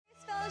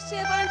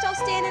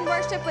you'll stand and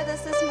worship with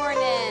us this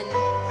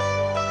morning.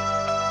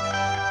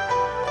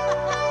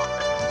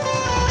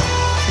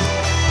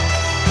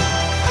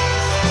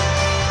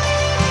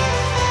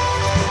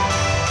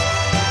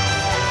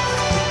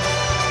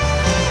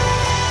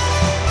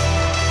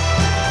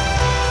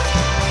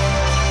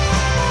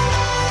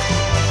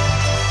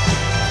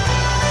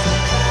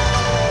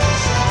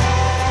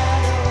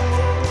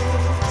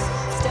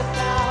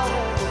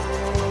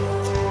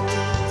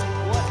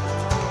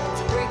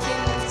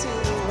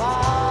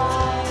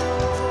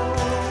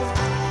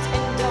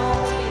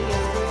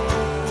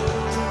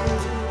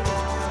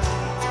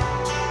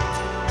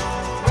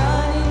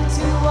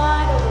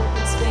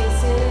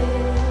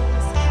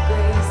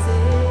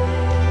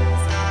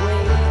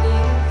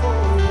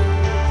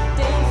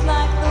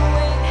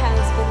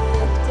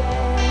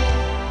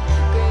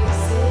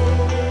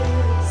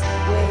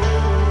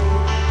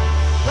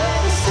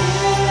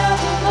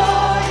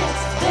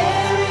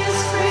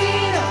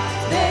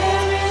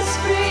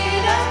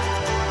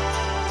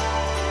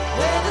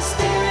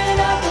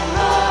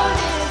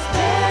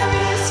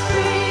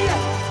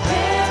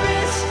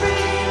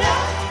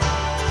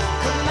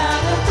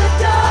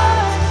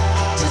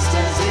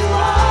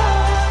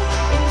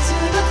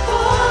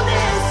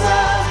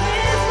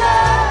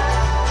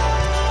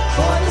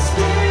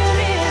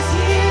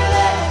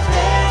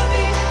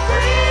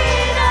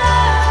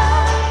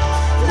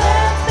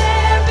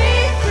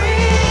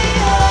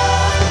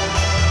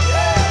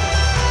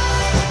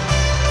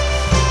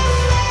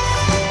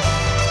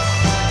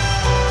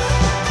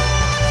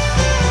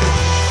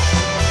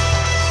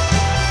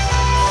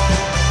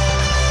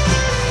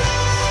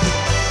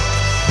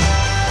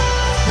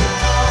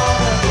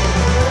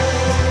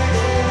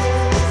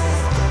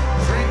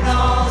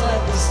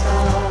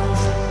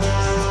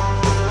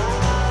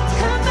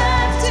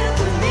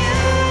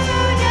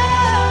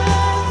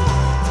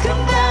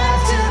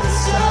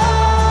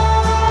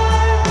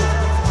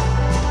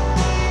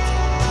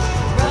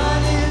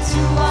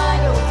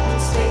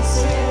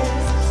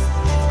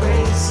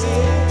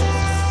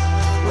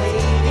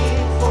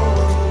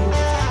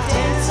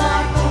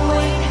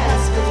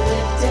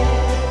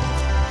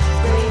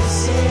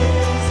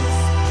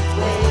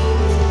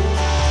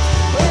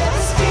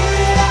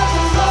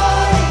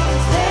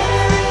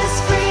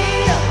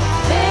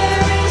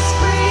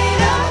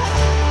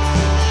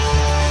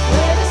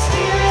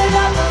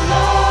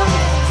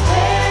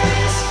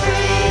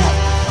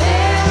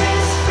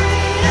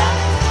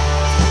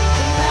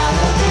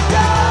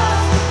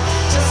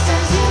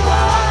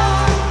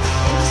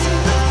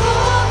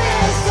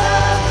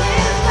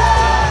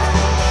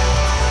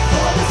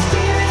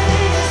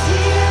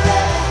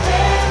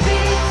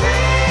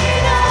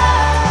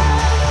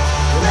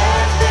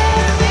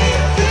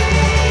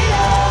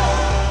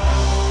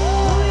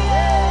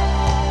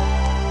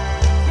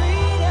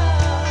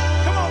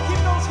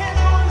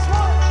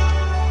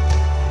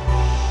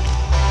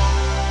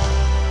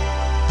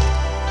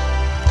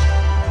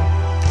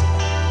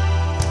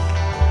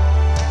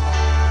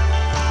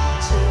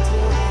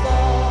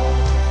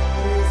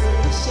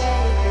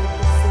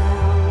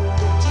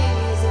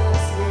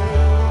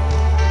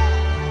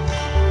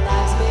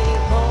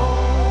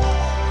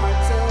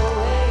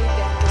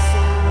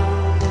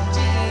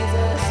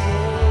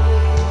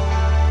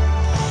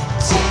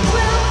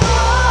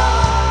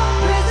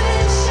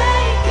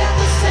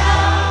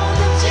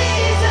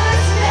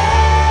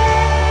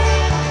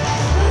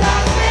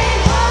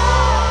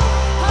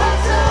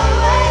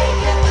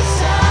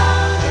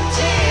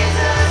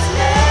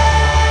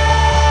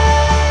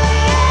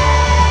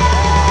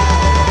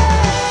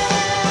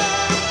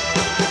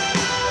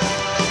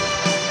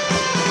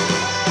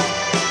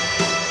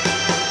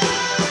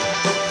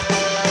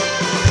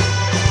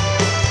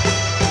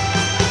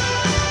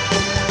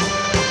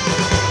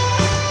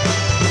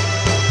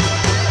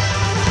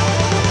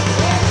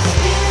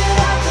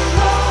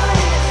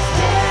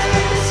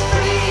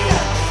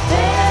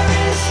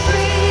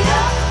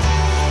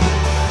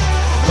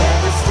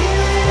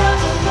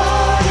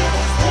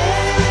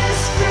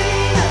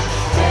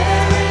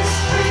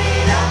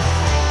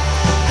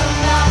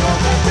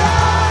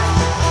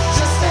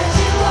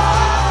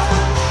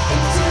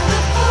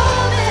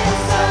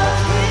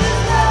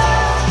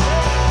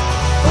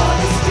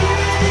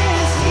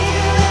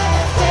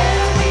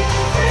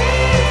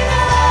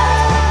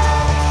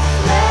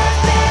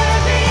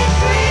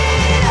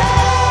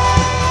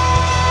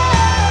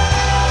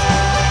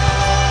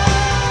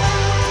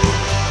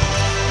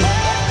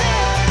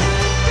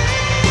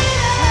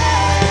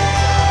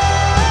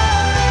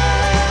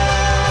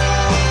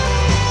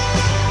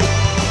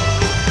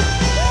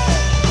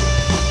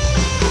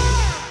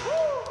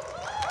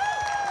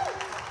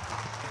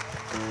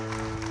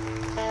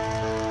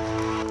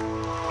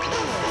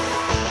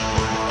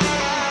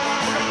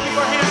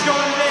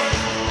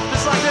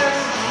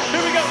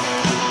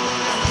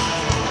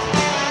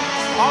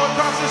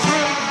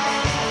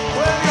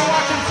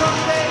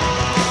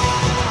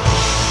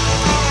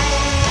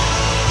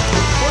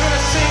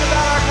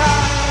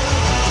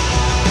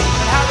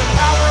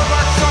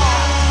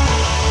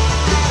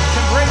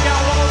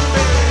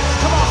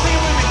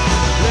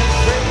 Let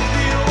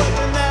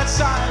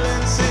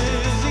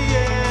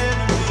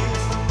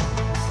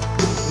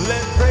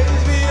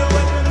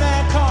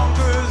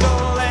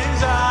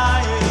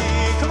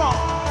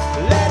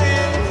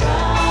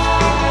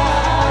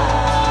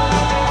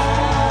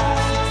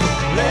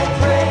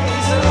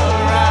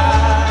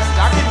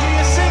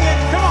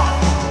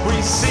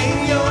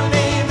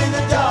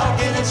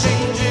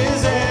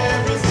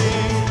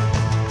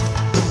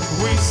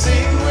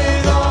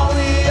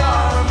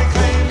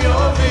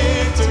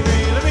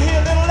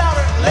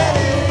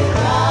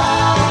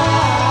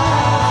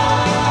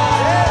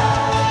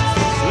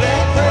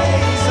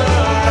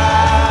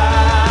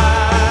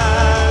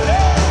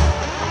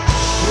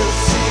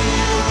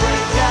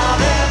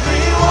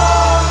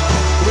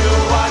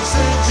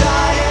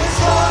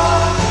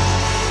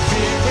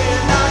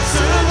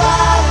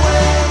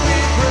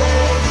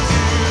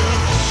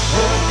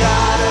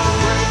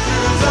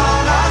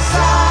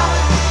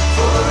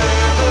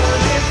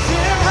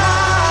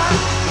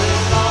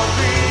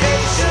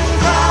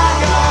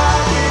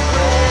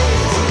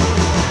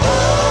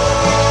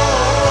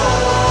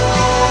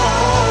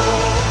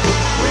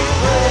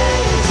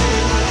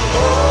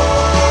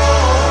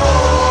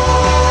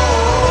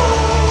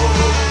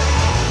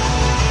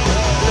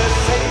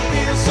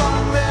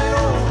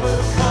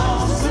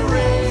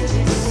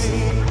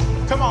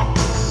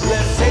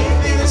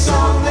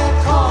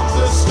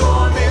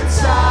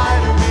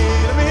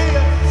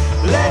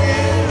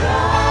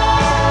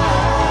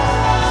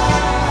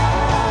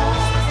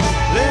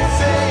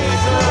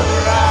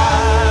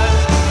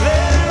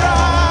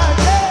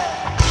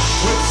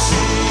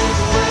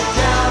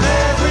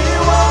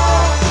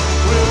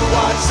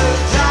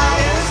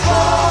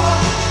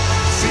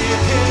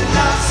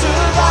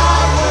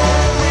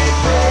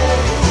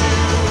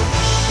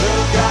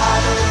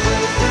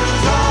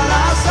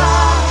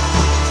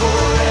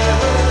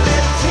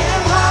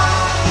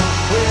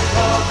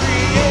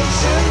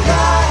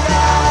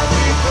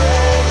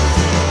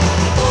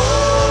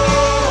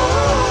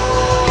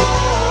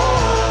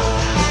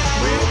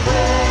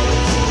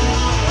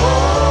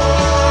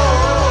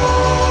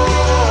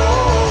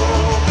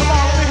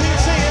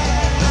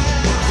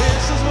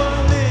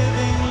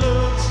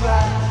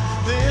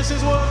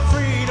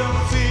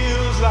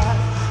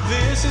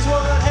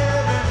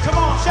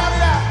shout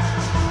it out.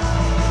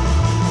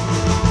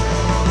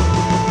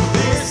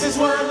 This is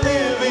what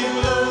living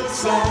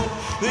looks like.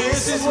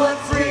 This is what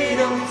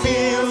freedom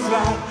feels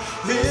like.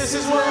 This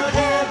is what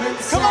heaven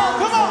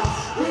sounds like. Come on.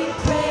 We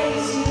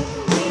praise you,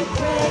 we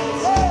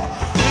praise you.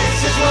 This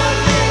is what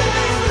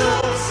living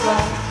looks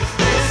like.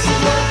 This is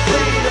what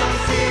freedom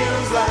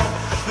feels like.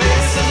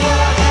 This is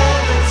what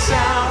heaven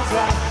sounds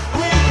like.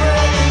 We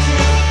praise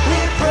you, we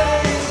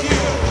praise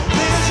you.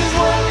 This is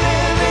what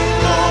living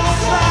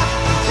looks like.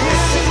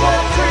 This is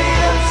what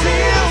freedom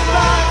feels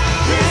like.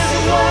 This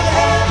is what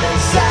heaven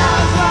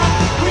sounds like.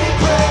 We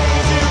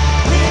praise you,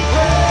 we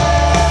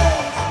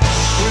praise.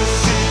 We'll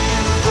see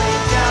you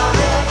break down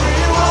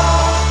every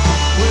wall.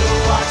 We'll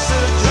watch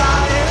the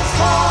giants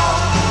fall.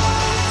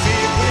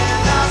 Fear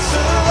cannot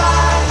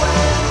survive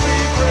when we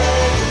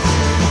praise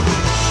you.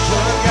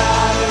 The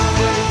God of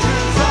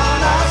breakthroughs on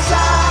our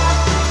side,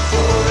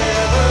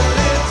 forever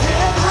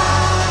lifted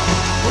high,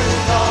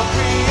 with all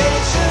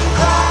creation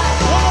cries.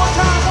 One more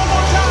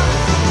time.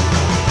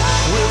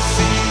 We'll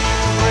see you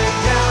break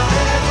down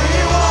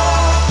every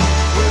wall.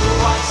 We'll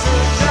watch the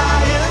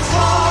giants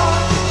fall.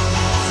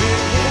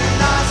 Fear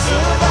cannot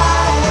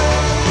survive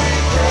when we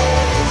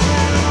praise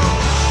you.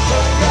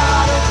 The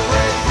God of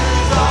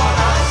breakthroughs on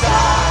our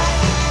side,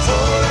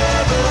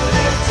 forever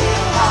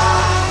lifted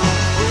high,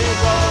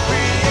 with all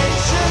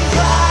creation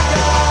cry,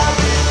 God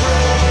we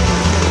praise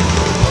you.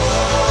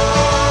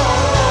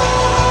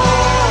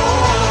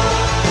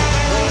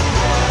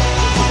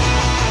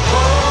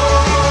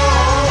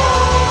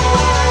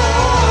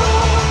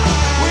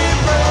 We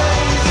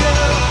praise you.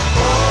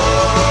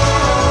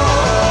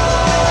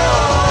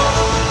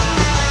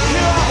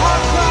 Hear our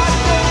heart cry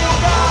today, oh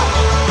God.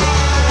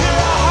 Hear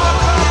our heart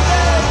cry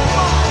today, oh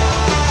God.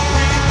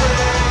 We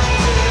praise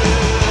you.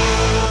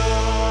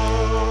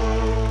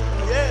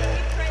 Yeah.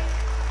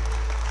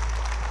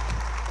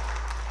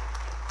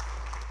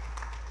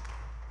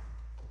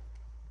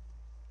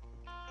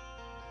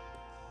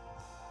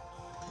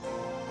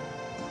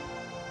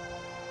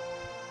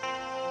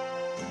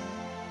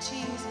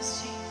 Jesus,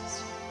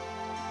 Jesus.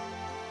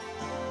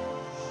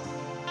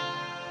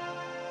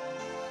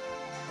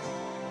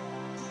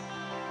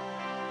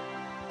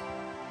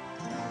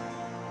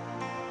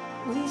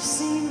 We've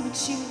seen what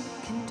you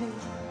can do,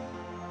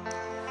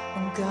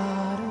 and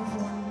God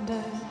of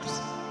wonders,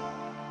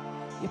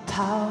 your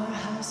power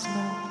has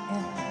no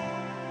end.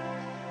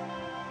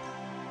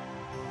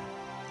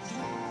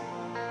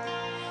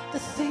 The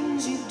things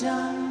you've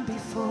done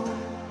before,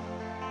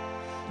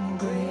 in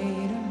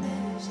greater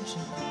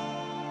measure,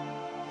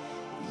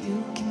 you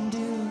can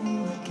do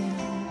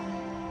again.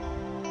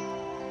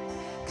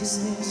 'Cause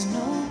there's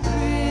no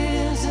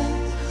prison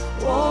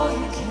wall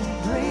you can't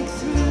break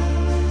through,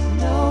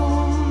 no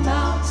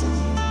mountain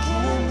you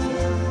can't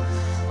move.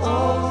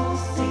 All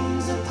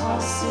things are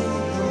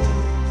possible,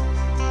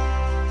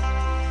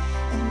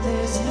 and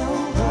there's no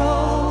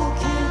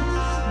broken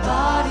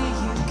body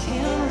you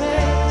can't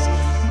raise,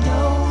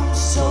 no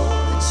soul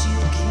that you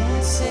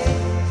can't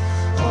save.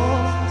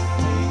 All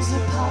things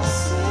are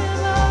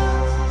possible.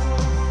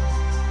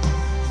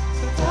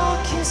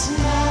 Darkest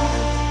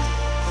night,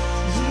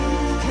 you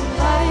can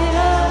light it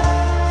up.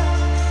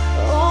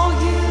 Oh,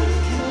 you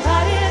can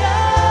light it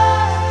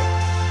up.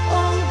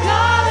 Oh,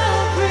 God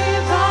of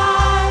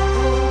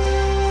revival,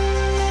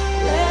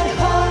 let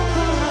hope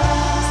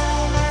arise.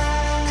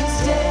 'Cause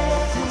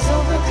death is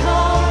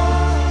overcome.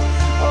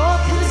 Oh,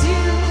 'cause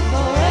you've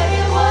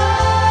already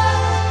won.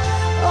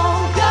 Oh,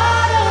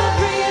 God of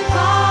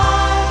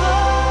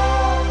revival,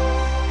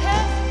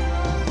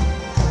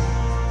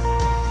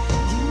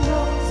 you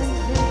rose in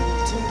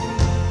victory,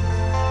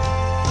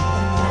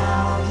 and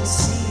now you're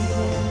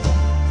seated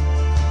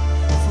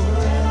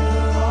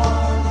forever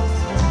on the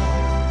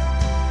throne.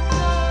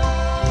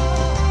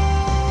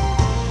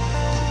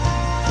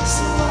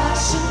 So why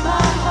should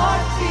my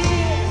heart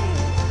fear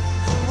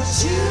what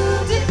you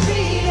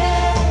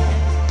defeated?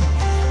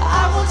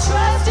 I will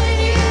trust in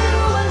you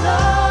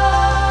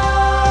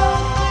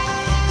alone.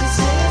 'Cause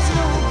there's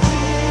no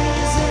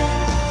prison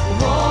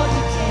wall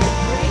you can't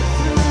break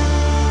through,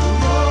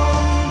 no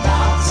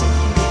mountain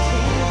you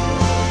can't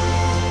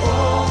move.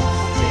 All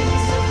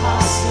things are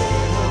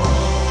possible.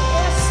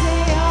 Yes,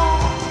 they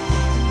are.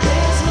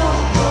 There's no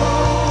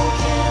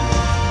broken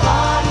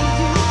body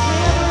you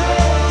can't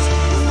raise,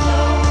 no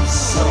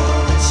soul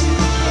that you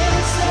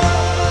can't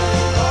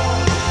save. All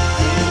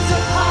things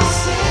are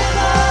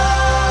possible.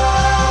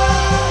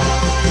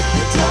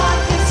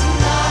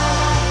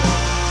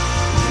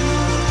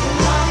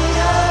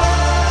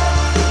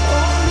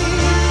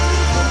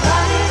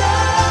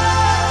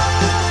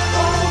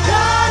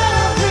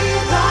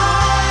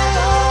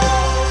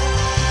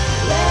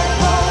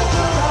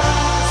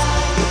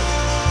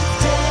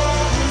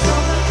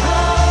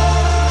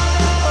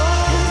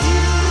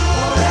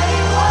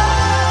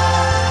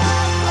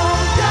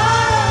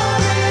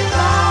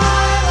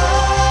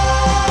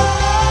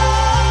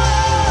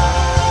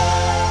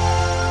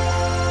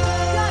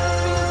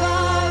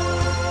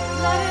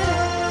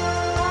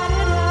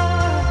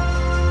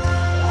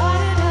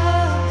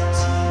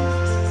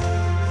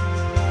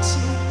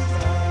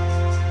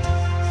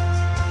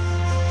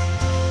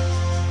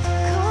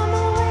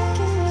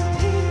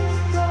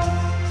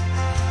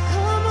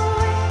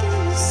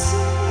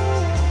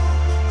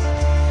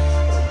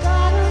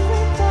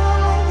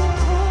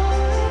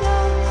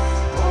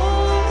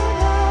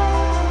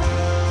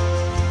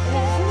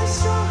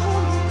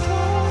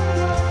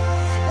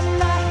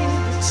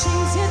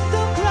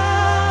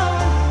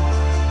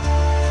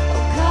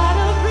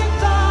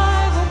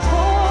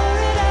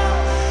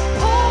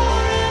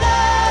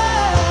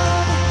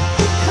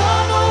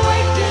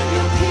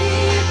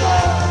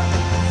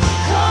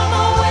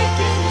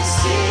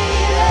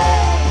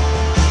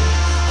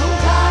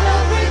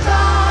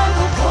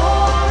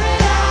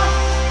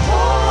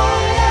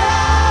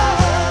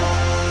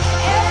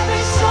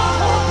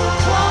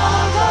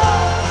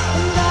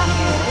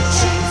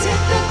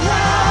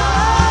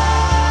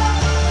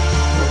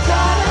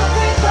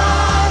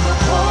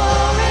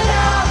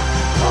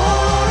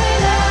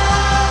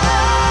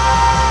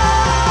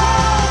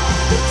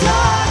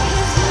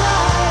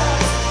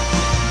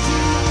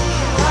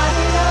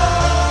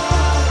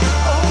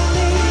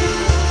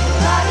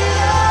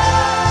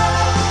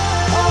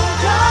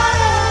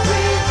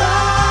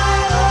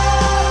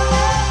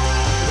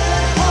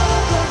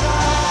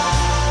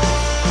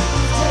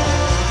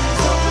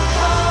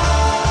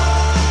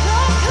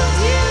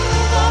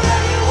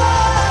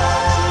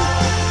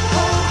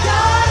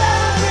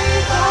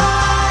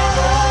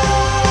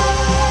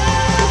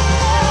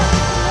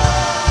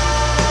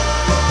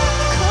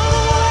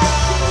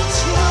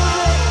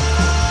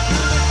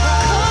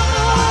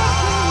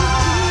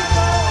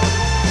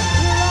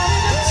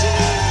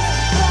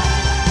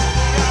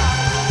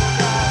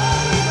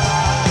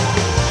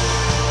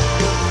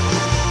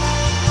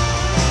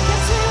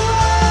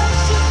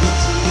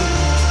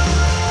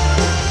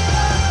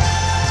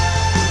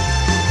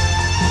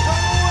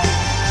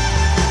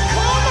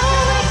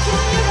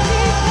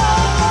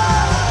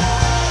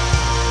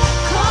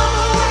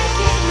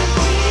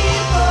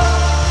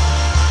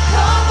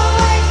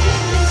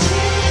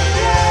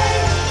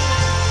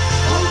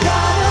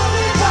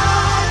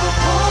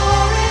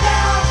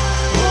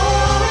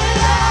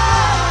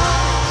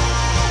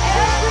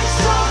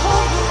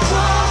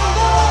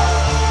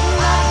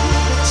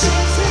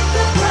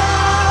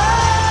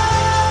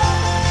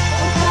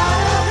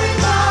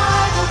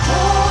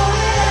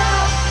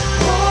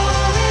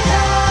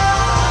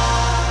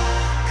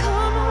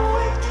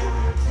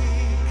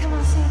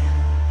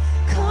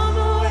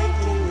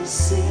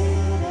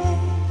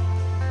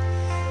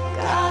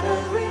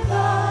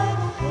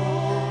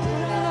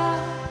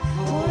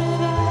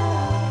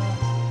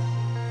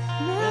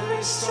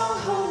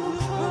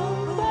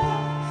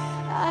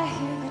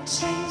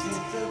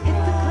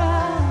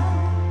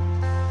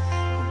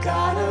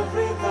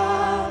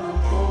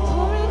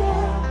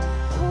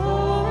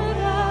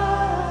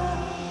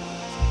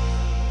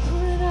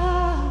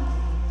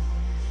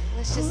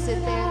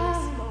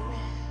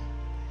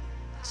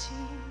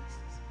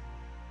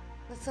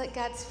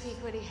 let God speak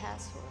what he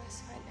has for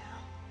us right now.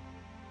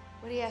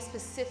 What he has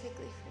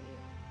specifically for you.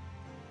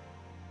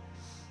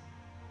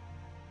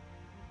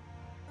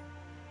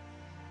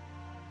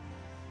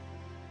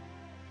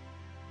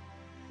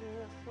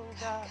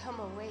 God, come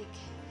awake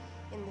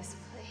in this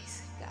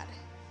place. God,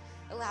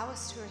 allow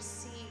us to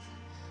receive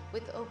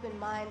with open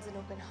minds and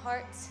open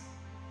hearts.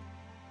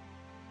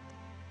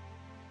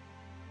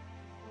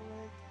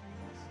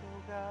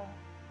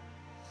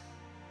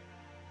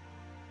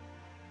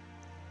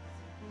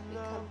 We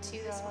come to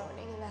you this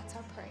morning, and that's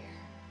our prayer.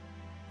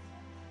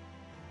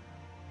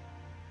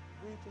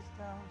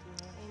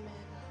 Amen.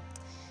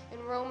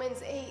 In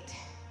Romans 8,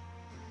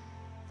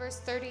 verse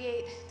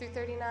 38 through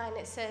 39,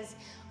 it says,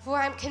 "For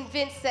I'm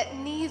convinced that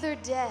neither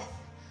death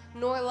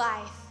nor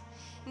life,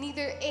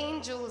 neither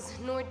angels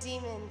nor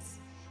demons,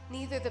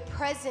 neither the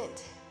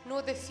present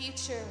nor the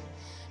future,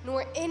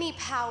 nor any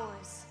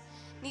powers,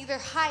 neither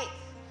height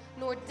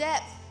nor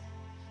depth,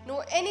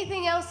 nor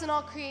anything else in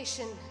all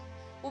creation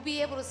will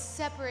be able to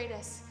separate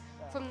us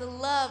from the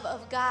love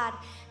of God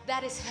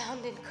that is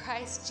found in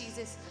Christ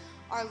Jesus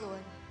our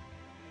Lord."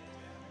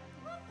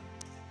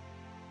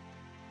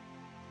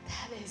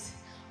 That is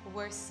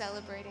worth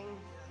celebrating.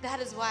 That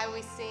is why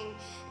we sing.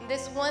 And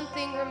this one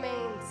thing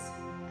remains.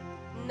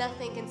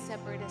 Nothing can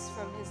separate us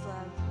from his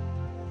love.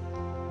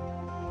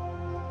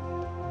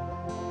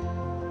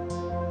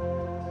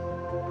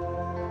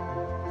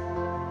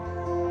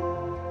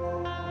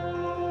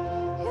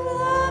 Your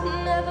love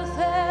never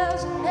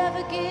fails and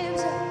never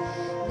gives up,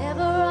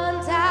 never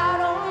runs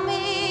out on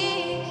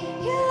me.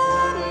 Your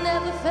love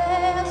never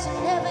fails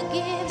and never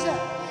gives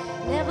up,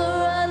 never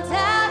runs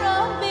out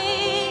on me.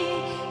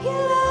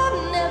 Your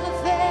love never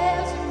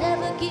fails and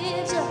never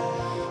gives up,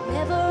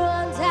 never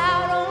runs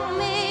out on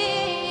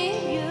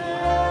me. Your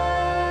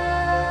love,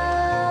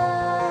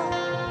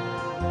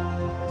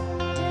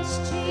 yes,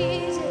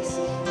 Jesus,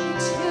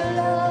 it's your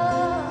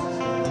love,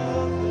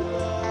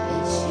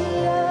 it's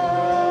your love,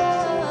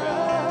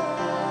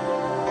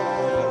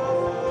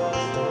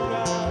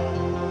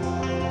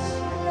 it's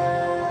your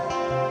love.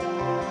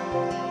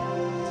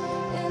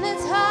 And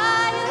it's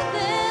higher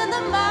than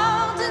the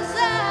mountains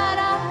that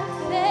I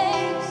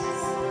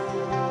face,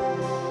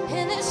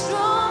 and it's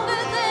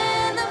stronger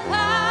than the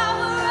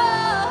power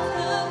of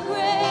the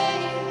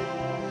grave,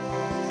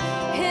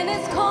 and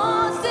it's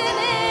constant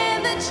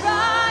in the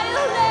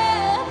trial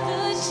and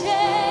the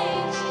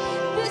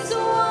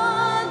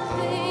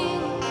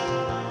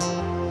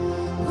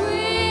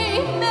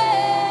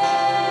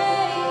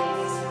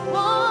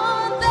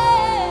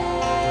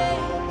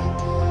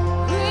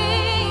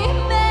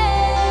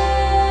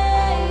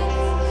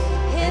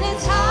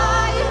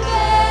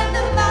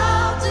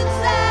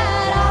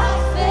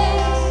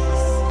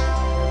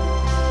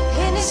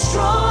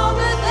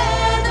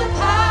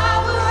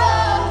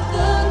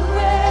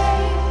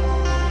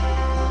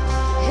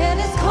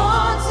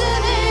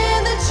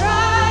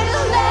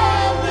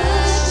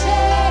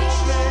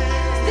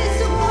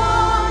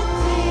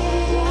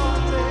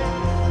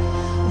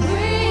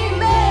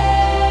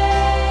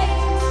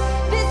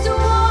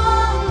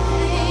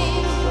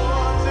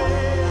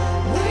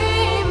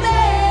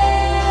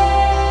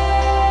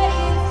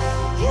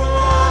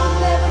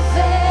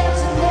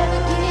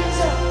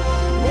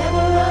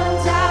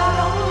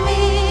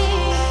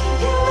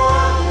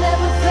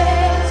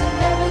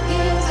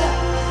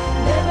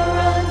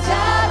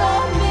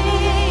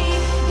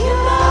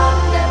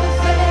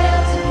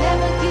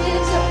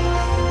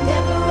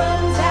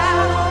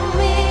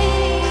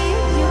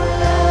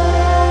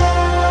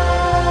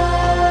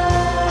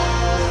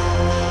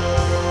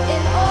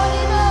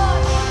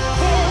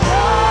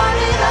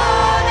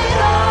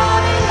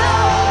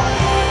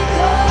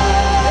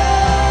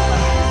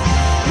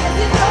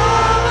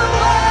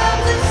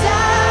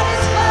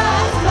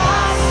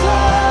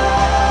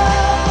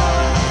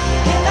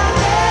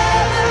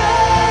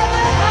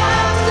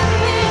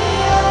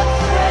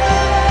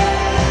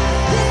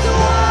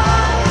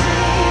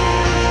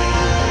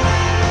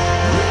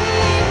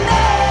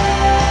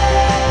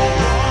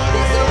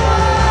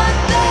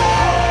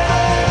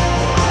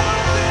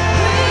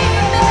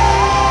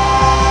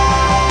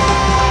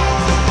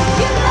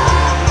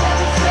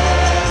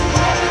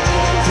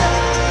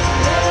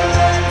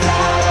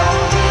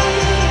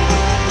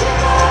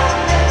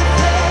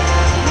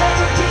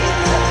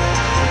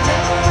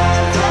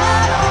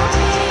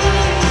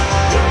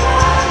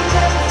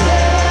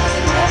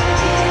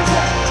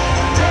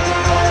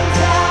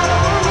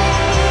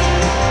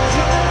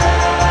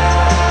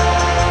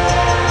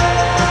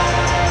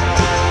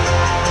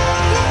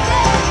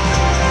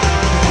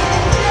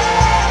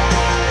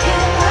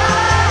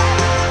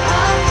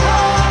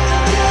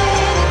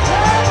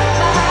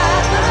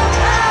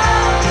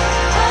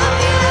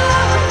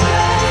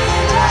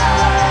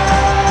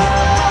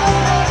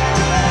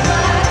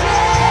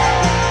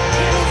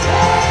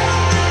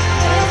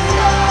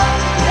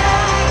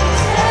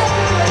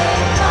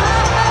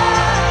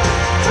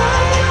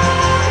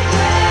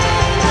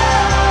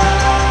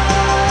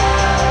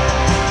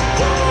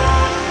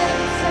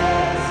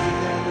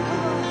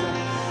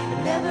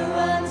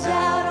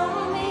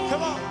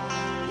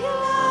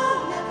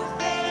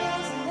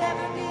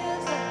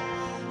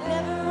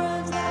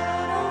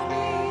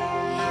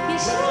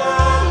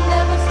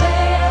never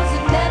fails,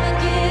 it never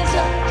gives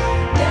up,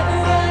 never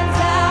runs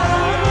out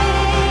on me.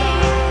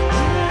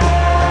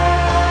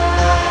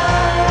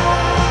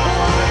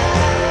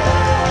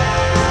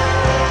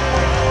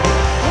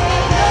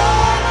 And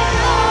on and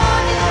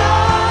on and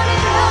on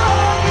and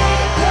on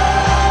it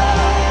goes,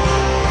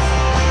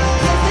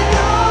 'cause it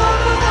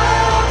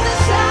overwhelms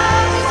and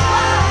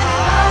satisfies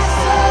my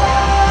soul.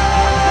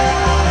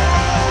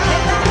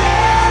 And I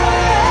never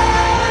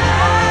ever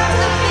have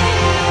to be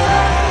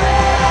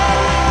afraid.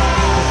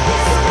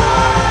 This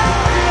one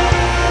thing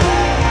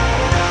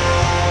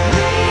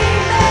remains.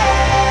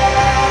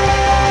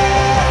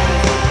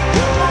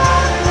 The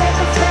one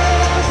never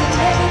fails, it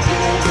never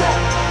gives up,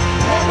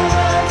 never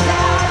runs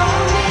out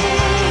on me.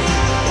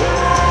 The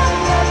one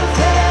never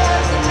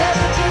fails, it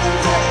never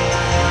gives up,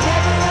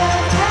 never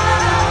runs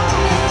out on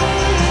me.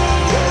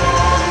 The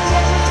one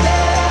never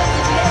fails,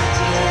 it never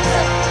gives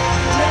up,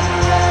 never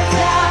runs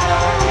out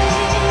on me.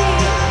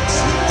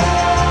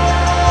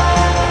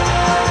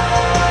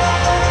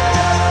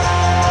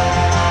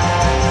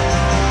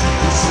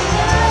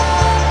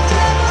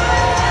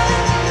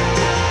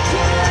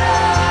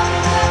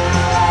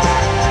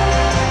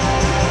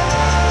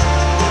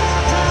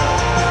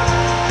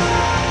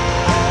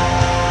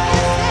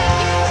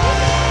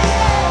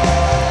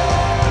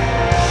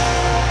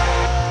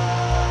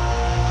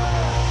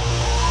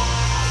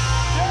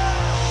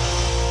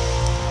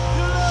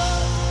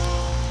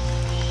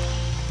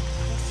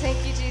 Thank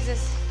you,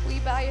 Jesus. Will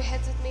you bow your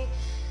heads with me?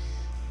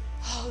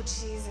 Oh,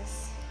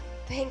 Jesus.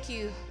 Thank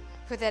you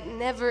for that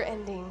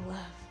never-ending love.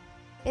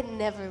 It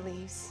never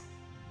leaves.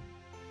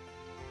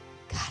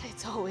 God,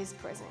 it's always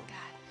present,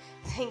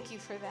 God. Thank you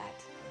for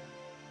that.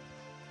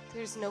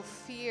 There's no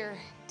fear,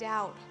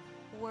 doubt,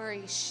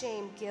 worry,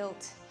 shame,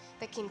 guilt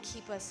that can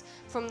keep us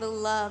from the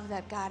love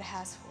that God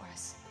has for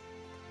us.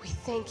 We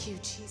thank you,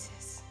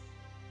 Jesus.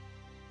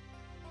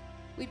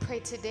 We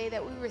pray today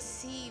that we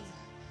receive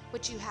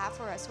what you have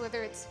for us,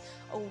 whether it's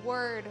a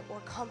word or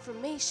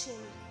confirmation,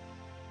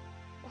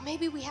 or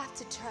maybe we have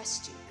to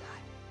trust you,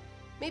 God.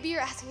 Maybe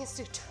you're asking us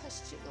to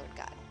trust you, Lord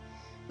God.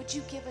 Would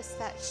you give us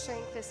that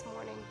strength this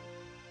morning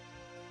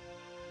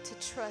to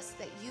trust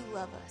that you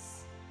love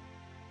us,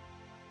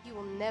 you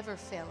will never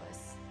fail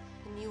us,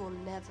 and you will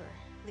never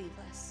leave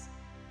us.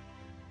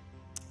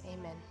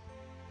 Amen.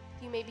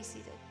 You may be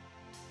seated.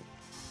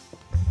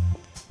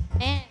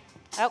 And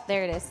oh,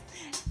 there it is.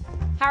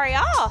 How are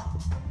y'all?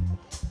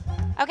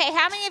 Okay,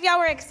 how many of y'all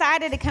were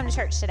excited to come to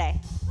church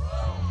today?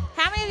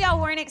 How many of y'all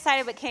weren't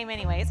excited but came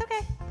anyway? It's okay.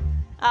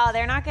 Oh,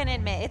 they're not going to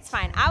admit. It's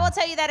fine. I will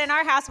tell you that in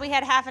our house we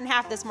had half and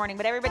half this morning,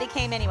 but everybody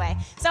came anyway.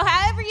 So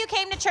however you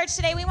came to church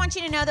today, we want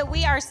you to know that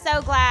we are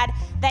so glad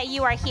that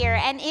you are here.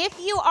 And if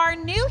you are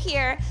new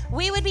here,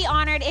 we would be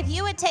honored if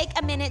you would take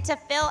a minute to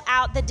fill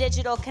out the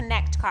digital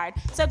connect card.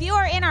 So if you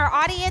are in our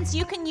audience,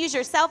 you can use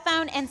your cell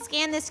phone and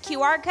scan this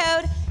QR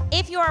code.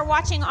 If you are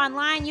watching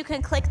online, you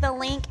can click the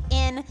link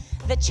in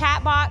the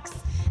chat box.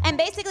 And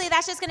basically,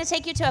 that's just going to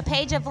take you to a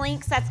page of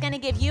links that's going to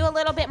give you a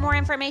little bit more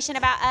information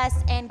about us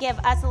and give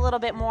us a little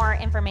bit more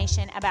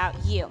information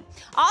about you.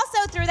 Also,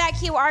 through that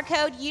QR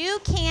code, you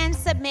can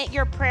submit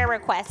your prayer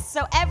requests.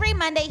 So every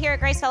Monday here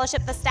at Grace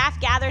Fellowship, the staff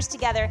gathers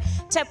together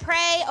to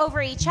pray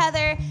over each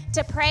other,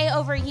 to pray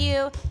over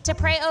you, to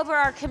pray over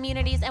our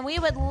communities, and we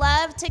would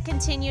love to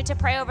continue to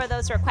pray over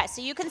those requests.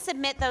 So you can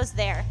submit those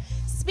there.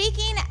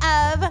 Speaking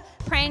of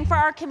praying for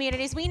our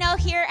communities, we know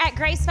here at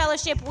Grace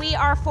Fellowship, we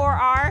are for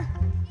our...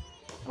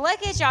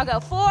 Look at y'all go,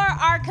 for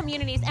our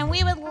communities. And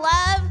we would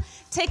love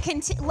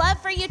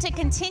for you to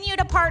continue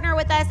to partner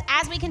with us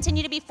as we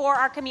continue to be for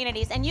our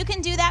communities. And you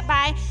can do that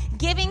by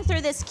giving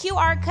through this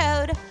QR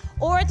code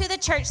or through the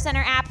Church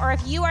Center app. Or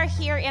if you are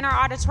here in our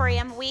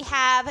auditorium, we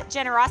have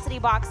generosity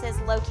boxes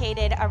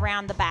located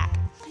around the back.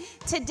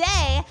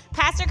 Today,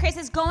 Pastor Chris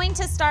is going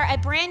to start a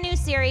brand new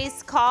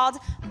series called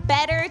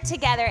Better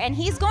Together. And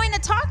he's going to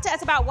talk to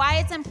us about why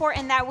it's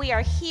important that we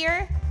are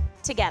here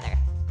together.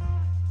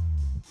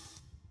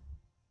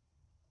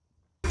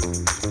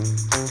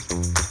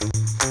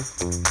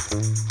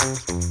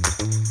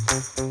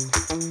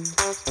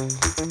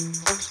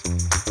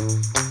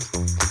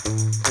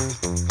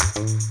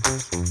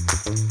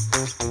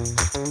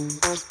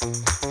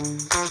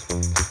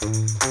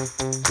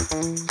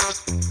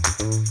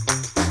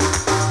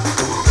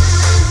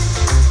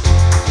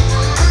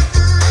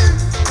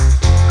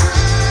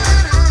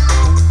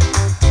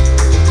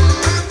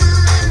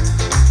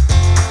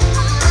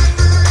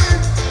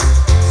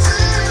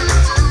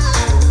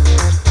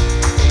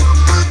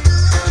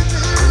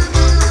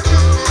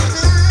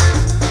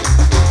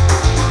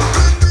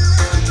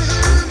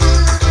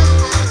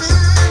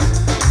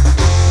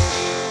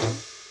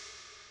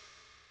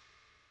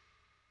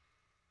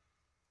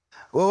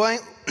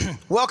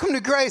 Welcome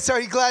to Grace. Are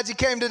you glad you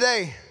came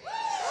today?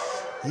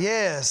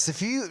 Yes.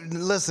 If you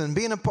listen,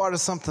 being a part of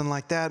something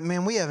like that,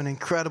 man, we have an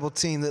incredible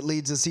team that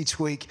leads us each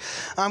week.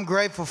 I'm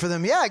grateful for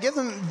them. Yeah, give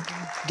them,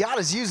 God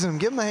is using them.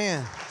 Give them a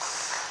hand.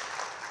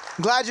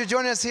 Glad you're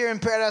joining us here in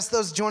Paradise.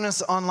 Those join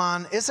us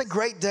online. It's a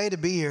great day to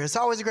be here. It's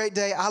always a great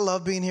day. I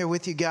love being here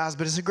with you guys,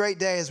 but it's a great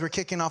day as we're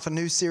kicking off a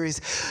new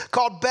series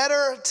called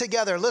Better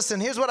Together. Listen,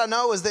 here's what I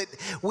know is that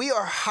we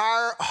are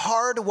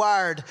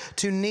hardwired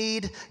to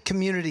need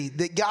community,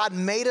 that God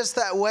made us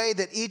that way,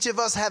 that each of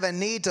us have a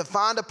need to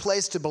find a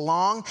place to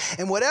belong.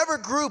 And whatever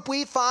group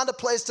we find a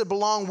place to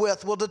belong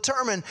with will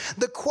determine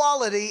the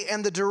quality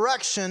and the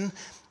direction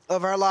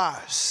of our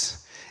lives.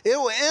 It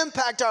will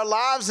impact our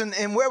lives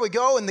and where we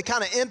go and the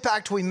kind of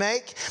impact we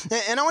make.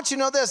 And I want you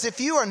to know this,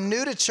 if you are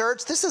new to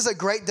church, this is a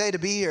great day to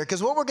be here,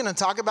 because what we're going to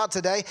talk about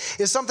today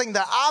is something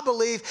that I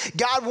believe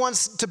God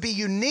wants to be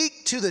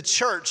unique to the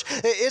church.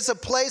 It's a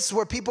place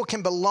where people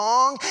can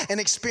belong and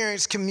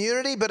experience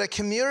community, but a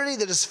community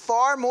that is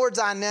far more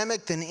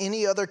dynamic than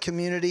any other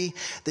community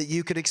that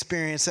you could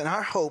experience. And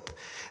our hope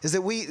is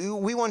that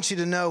we want you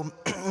to know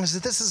is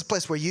that this is a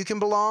place where you can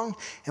belong,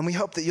 and we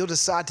hope that you'll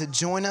decide to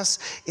join us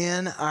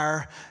in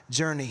our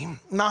journey.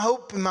 My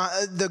hope,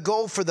 the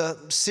goal for the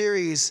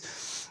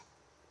series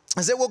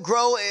is that we'll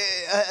grow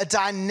a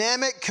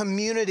dynamic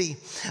community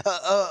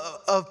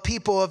of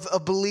people,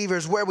 of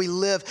believers where we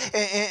live.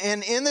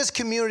 And in this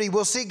community,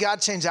 we'll see God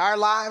change our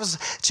lives,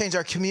 change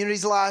our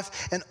community's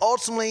life, and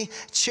ultimately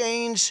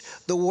change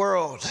the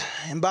world.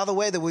 And by the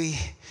way that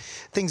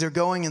things are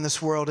going in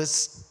this world,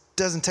 it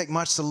doesn't take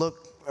much to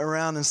look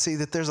around and see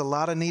that there's a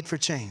lot of need for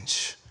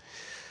change.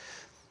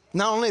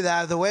 Not only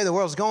that, the way the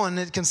world's going,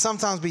 it can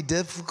sometimes be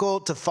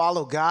difficult to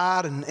follow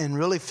God and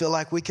really feel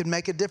like we could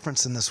make a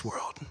difference in this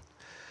world.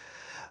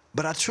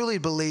 But I truly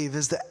believe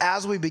is that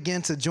as we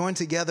begin to join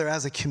together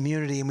as a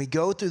community and we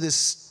go through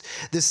this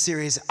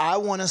series, I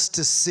want us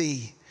to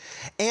see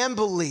and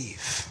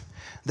believe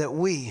that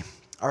we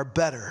are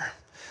better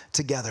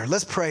together.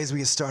 Let's pray as we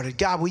get started.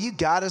 God, will you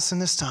guide us in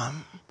this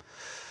time?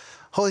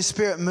 Holy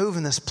Spirit, move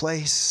in this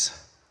place.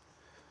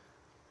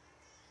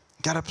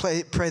 God, I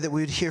pray that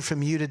we would hear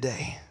from you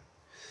today,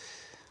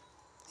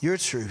 your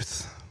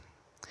truth,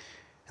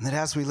 and that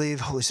as we leave,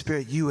 Holy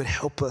Spirit, you would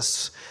help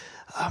us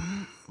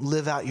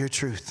live out your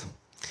truth.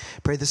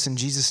 Pray this in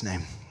Jesus'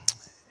 name.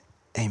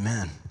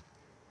 Amen.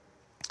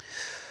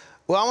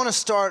 Well, I want to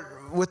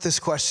start with this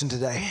question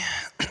today.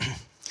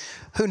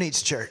 Who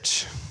needs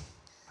church?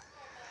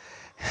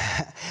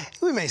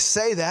 We may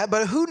say that,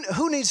 but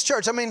who needs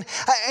church? I mean,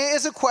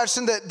 it's a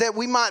question that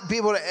we might be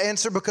able to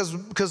answer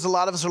because a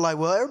lot of us are like,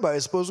 well,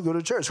 everybody's supposed to go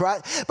to church,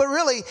 right? But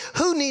really,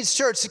 who needs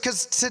church?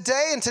 Because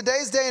today, in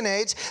today's day and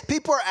age,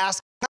 people are asking,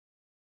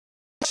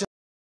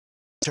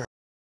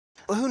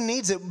 who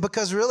needs it?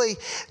 Because really,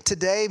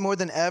 today, more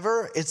than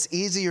ever, it's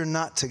easier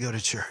not to go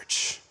to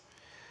church.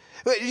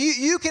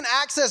 You can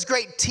access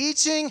great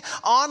teaching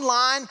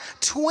online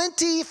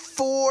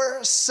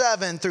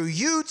 24/7 through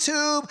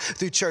YouTube,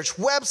 through church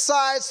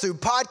websites, through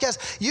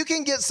podcasts. You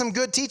can get some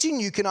good teaching.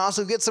 You can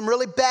also get some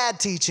really bad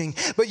teaching.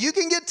 But you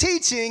can get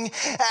teaching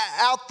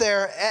out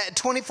there at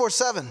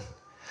 24/7.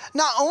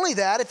 Not only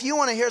that, if you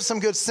want to hear some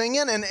good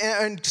singing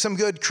and some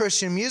good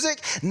Christian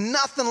music,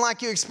 nothing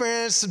like you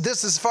experienced.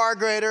 This is far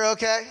greater,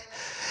 okay?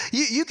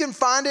 You can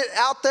find it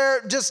out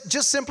there just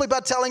simply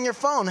by telling your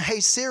phone, hey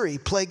Siri,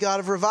 play God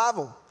of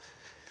Revival.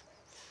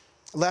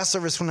 Last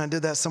service when I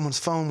did that, someone's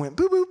phone went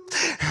boop, boop.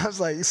 I was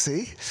like,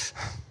 see?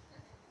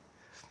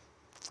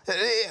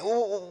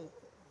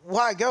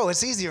 Why go?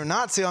 It's easier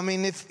not to. I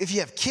mean, if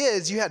you have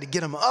kids, you had to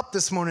get them up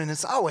this morning.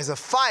 It's always a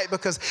fight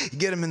because you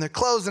get them in their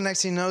clothes. The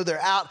next thing you know,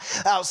 they're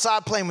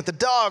outside playing with the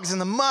dogs in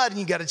the mud, and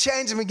you got to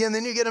change them again.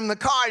 Then you get them in the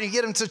car, and you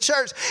get them to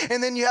church.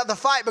 And then you have the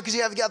fight because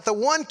you have got the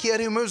one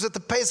kid who moves at the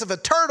pace of a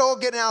turtle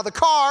getting out of the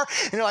car.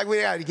 And you're like, we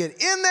got to get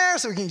in there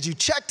so we can get you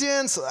checked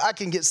in so I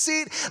can get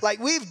seat. Like,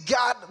 we've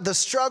got the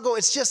struggle.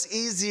 It's just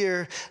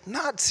easier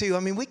not to.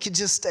 I mean, we could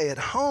just stay at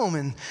home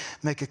and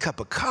make a cup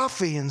of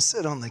coffee and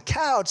sit on the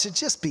couch. It'd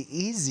just be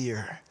easier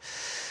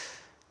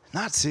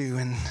not to.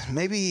 And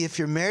maybe if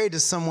you're married to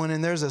someone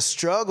and there's a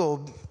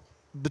struggle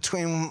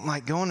between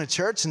like going to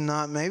church and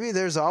not, maybe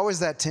there's always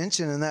that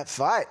tension and that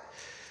fight.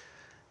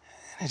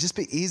 It'd just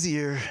be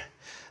easier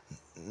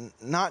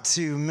not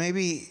to.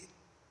 Maybe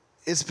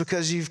it's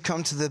because you've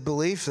come to the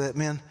belief that,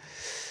 man,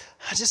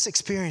 I just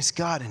experience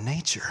God in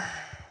nature.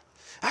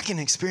 I can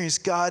experience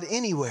God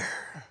anywhere.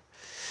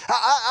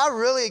 I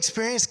really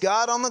experience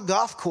God on the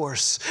golf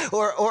course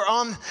or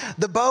on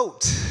the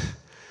boat.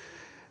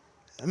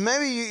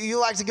 Maybe you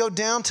like to go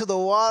down to the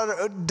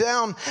water,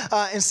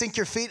 and sink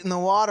your feet in the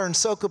water and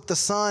soak up the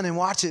sun and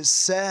watch it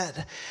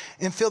set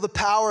and feel the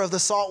power of the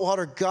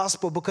saltwater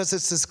gospel because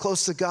it's as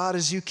close to God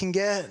as you can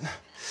get.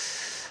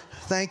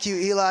 Thank you,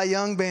 Eli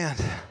Young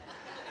Band.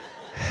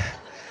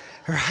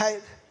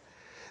 Right?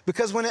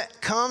 Because when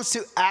it comes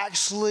to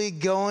actually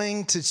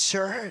going to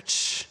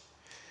church,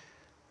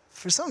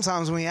 for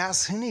sometimes when we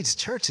ask who needs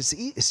church,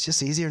 it's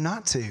just easier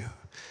not to.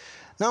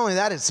 Not only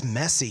that, it's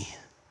messy.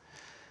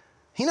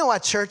 You know why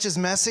church is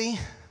messy?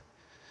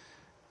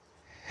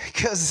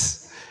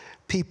 Because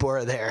people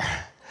are there.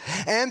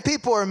 And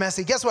people are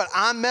messy. Guess what?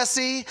 I'm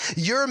messy.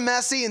 You're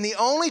messy. And the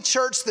only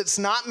church that's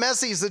not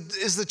messy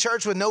is the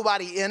church with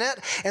nobody in it.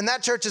 And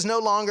that church is no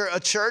longer a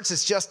church.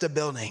 It's just a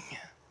building.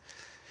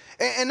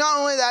 And not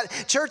only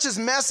that, church is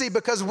messy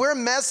because we're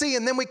messy,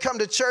 and then we come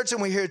to church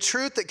and we hear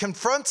truth that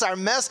confronts our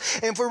mess.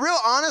 And if we're real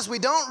honest, we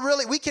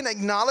can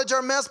acknowledge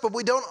our mess, but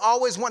we don't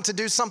always want to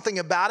do something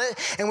about it.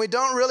 And we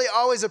don't really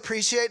always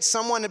appreciate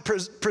someone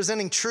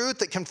presenting truth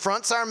that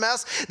confronts our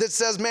mess, that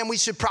says, man, we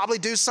should probably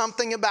do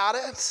something about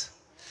it.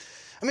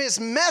 I mean,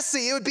 it's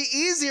messy. It would be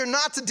easier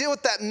not to deal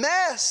with that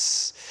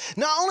mess.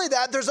 Not only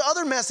that, there's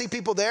other messy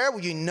people there.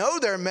 You know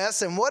their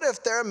mess, and what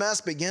if their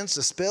mess begins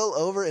to spill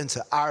over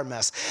into our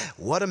mess?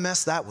 What a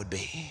mess that would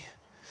be.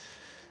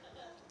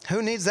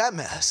 Who needs that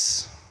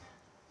mess?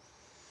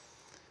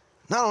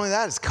 Not only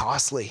that, it's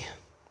costly.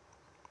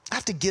 I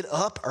have to get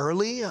up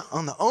early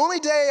on the only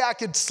day I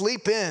could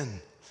sleep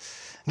in.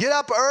 Get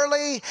up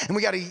early, and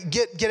we got to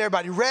get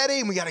everybody ready,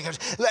 and we got to go.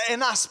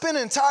 And I spend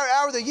an entire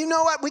hour there. You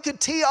know what? We could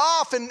tee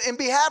off and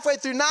be halfway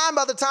through 9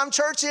 by the time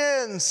church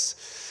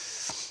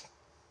ends.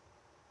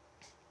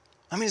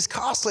 I mean, it's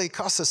costly. It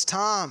costs us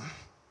time.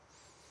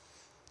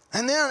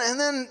 And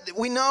then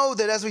we know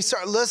that as we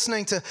start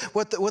listening to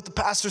what the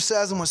pastor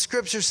says and what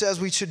Scripture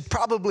says, we should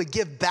probably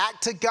give back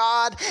to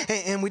God.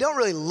 And we don't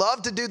really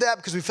love to do that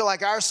because we feel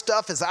like our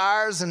stuff is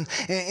ours. And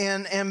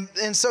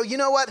so you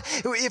know what?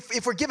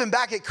 If we're giving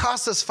back, it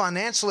costs us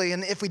financially.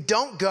 And if we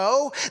don't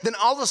go, then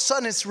all of a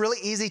sudden it's really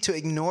easy to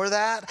ignore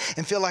that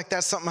and feel like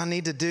that's something I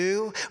need to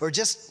do, or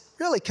just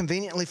really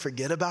conveniently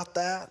forget about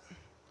that.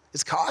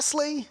 It's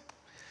costly.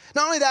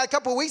 Not only that, a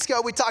couple of weeks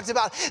ago, we talked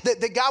about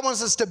that God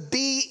wants us to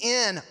be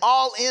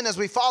all in as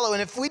we follow.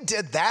 And if we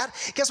did that,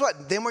 guess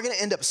what? Then we're going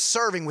to end up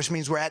serving, which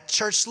means we're at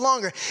church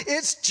longer.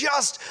 It's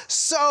just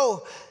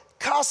so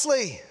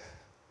costly.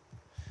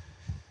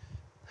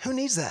 Who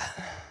needs that?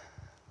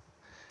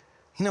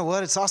 You know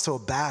what? It's also a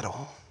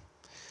battle.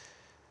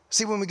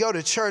 See, when we go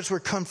to church, we're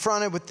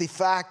confronted with the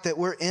fact that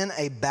we're in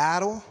a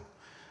battle,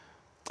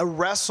 a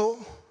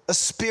wrestle, a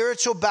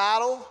spiritual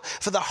battle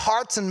for the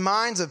hearts and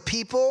minds of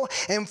people.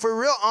 And if we're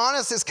real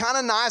honest, it's kind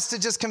of nice to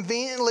just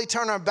conveniently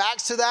turn our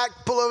backs to that,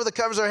 pull over the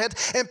covers of our head,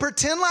 and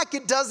pretend like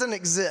it doesn't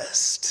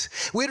exist.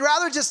 We'd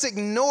rather just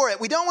ignore it.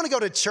 We don't want to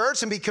go to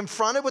church and be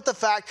confronted with the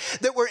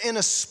fact that we're in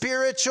a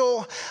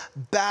spiritual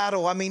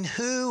battle. I mean,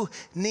 who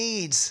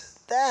needs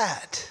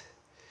that?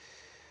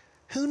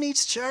 Who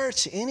needs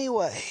church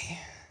anyway?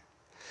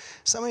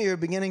 Some of you are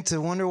beginning to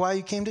wonder why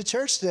you came to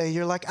church today.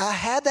 You're like, I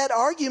had that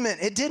argument.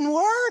 It didn't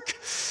work.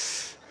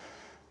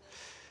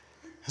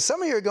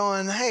 Some of you are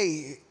going,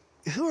 hey,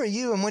 who are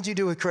you and what'd you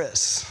do with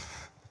Chris?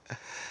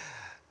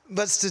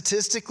 But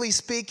statistically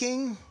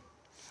speaking,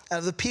 out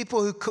of the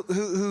people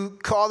who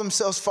call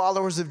themselves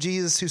followers of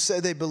Jesus, who say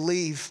they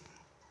believe,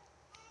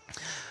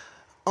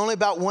 only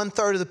about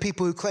 1/3 of the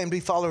people who claim to be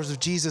followers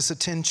of Jesus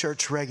attend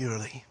church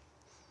regularly.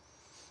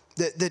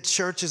 That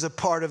church is a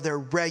part of their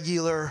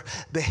regular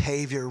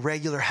behavior,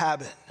 regular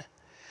habit.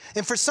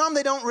 And for some,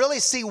 they don't really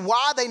see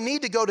why they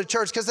need to go to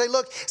church because they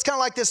look, it's kind of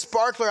like this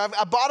sparkler.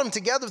 I bought them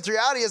together. The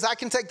reality is I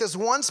can take this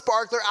one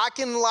sparkler, I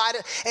can light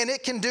it, and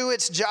it can do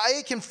its job.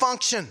 It can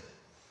function.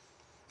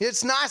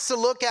 It's nice to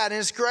look at,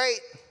 and it's great.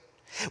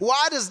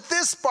 Why does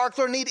this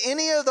sparkler need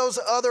any of those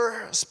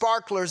other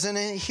sparklers? And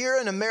here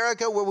in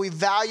America, where we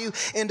value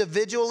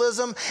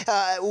individualism,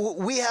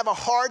 we have a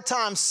hard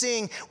time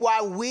seeing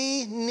why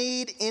we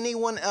need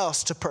anyone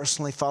else to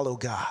personally follow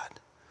God.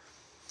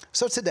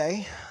 So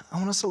today, I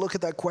want us to look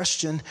at that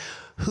question,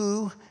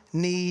 who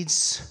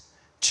needs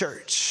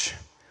church?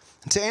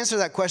 And to answer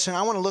that question,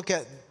 I want to look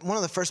at one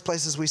of the first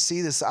places we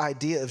see this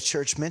idea of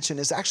church mentioned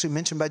is actually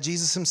mentioned by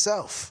Jesus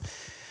himself.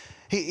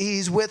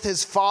 He's with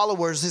his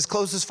followers, his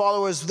closest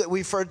followers that we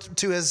refer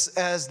to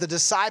as the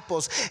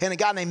disciples. And a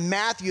guy named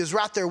Matthew is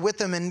right there with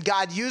him. And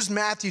God used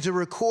Matthew to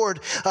record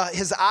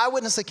his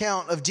eyewitness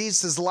account of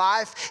Jesus'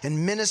 life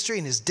and ministry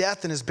and his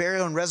death and his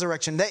burial and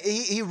resurrection.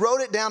 He wrote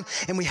it down,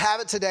 and we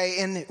have it today.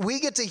 And we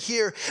get to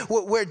hear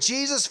where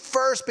Jesus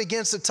first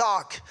begins to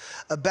talk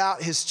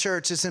about his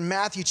church. It's in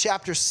Matthew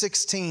chapter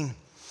 16.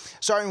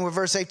 Starting with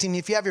verse 18.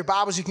 If you have your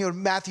Bibles, you can go to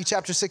Matthew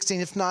chapter 16.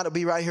 If not, it'll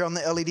be right here on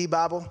the LED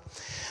Bible.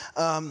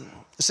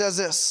 It says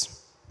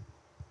this: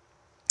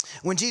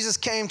 when Jesus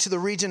came to the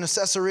region of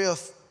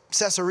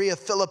Caesarea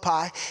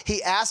Philippi,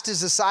 he asked his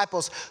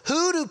disciples,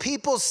 who do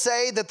people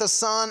say that the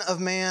Son of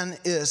Man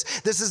is?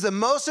 This is the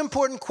most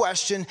important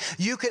question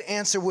you could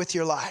answer with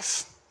your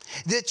life,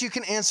 that you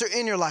can answer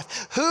in your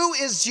life. Who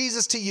is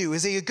Jesus to you?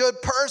 Is he a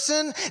good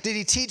person? Did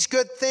he teach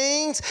good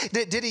things?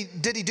 Did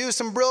he do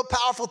some real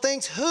powerful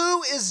things?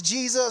 Who is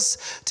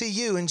Jesus to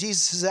you? And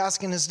Jesus is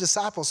asking his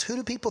disciples, who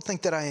do people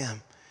think that I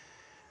am?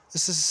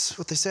 This is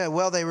what they said.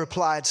 Well, they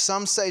replied,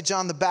 some say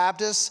John the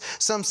Baptist,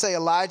 some say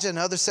Elijah, and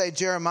others say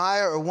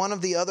Jeremiah or one of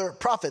the other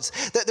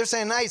prophets. They're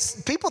saying,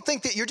 nice, people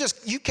think that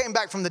you came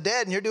back from the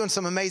dead and you're doing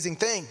some amazing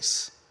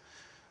things.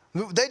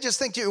 They just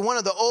think you're one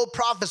of the old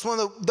prophets, one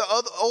of the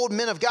other old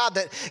men of God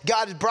that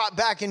God had brought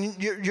back,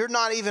 and you're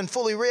not even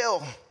fully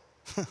real.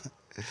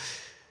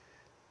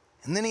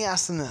 And then he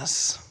asked them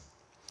this: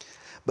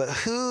 but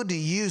who do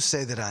you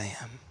say that I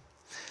am?"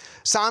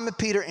 Simon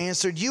Peter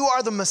answered, "You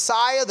are the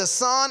Messiah, the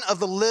Son of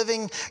the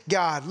living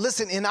God."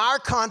 Listen, in our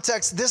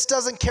context, this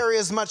doesn't carry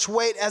as much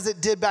weight as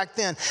it did back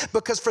then,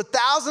 because for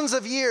thousands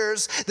of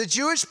years, the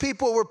Jewish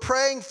people were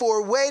praying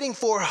for, waiting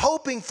for,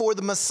 hoping for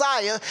the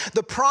Messiah,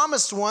 the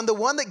promised one, the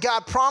one that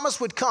God promised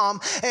would come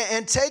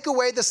and take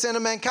away the sin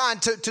of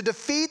mankind, to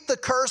defeat the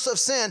curse of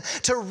sin,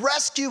 to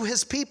rescue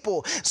his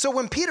people. So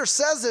when Peter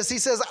says this, he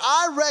says,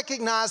 "I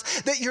recognize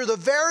that you're the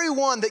very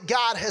one that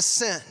God has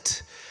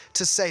sent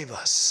to save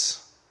us."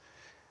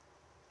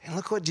 And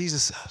look what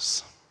Jesus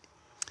says.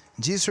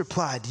 Jesus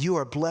replied, "You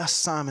are blessed,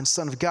 Simon,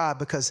 son of God,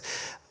 because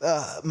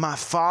my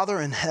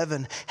Father in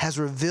heaven has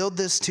revealed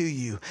this to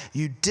you.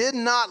 You did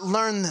not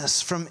learn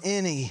this from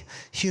any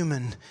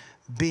human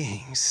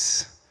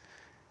beings."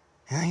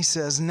 And he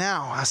says,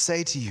 "Now I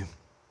say to you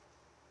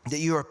that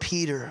you are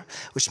Peter,"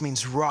 which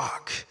means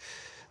rock.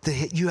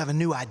 That you have a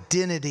new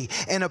identity.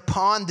 "And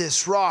upon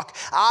this rock,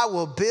 I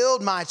will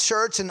build my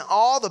church, and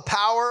all the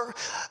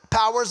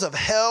powers of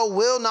hell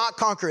will not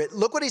conquer it."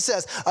 Look what he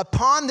says.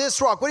 Upon this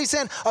rock. What he's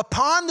saying,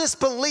 upon this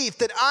belief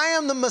that I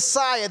am the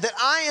Messiah, that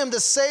I am the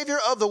Savior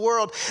of the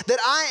world, that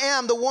I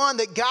am the one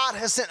that God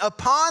has sent.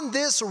 Upon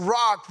this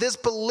rock, this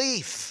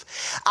belief,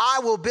 I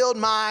will build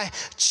my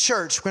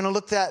church. We're going to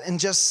look at that in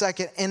just a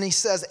second. And he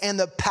says, "And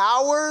the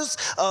powers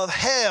of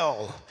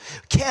hell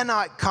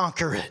cannot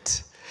conquer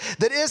it."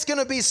 That it's going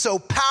to be so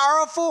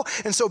powerful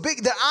and so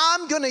big that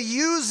I'm going to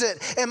use it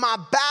in my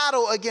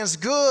battle against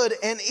good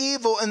and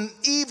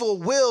evil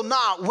will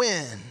not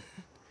win.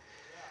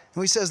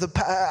 And he says,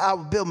 "I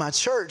will build my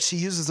church." He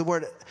uses the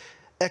word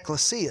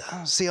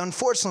ecclesia. See,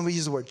 unfortunately, we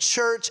use the word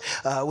church,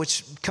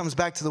 which comes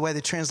back to the way they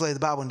translated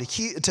the Bible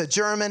into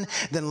German,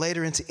 then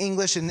later into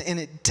English. And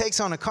it takes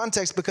on a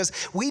context because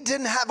we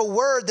didn't have a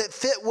word that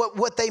fit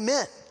what they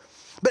meant.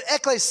 But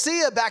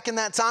ecclesia back in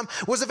that time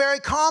was a very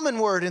common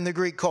word in the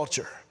Greek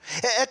culture.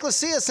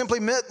 Ecclesia simply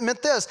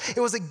meant this. It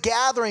was a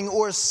gathering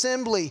or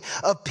assembly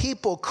of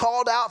people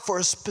called out for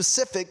a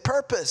specific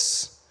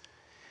purpose.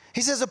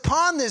 He says,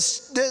 upon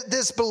this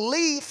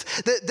belief,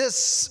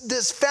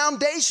 this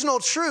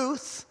foundational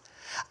truth,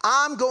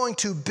 I'm going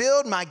to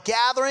build my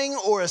gathering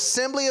or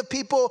assembly of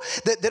people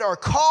that are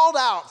called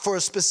out for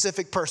a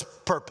specific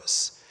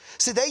purpose.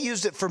 See, they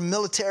used it for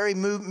military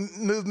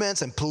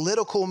movements and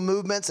political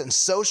movements and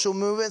social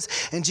movements.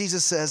 And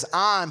Jesus says,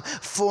 I'm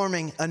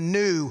forming a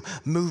new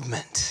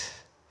movement.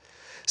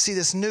 See,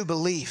 this new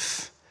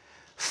belief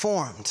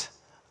formed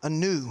a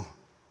new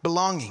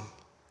belonging.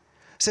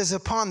 It says,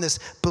 upon this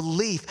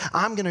belief,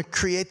 I'm going to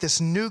create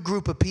this new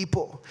group of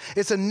people.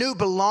 It's a new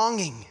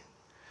belonging.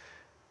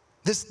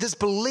 This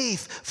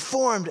belief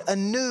formed a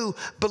new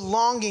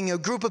belonging, a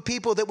group of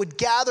people that would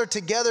gather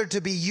together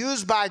to be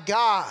used by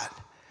God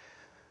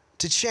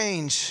to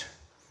change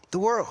the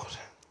world.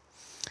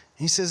 And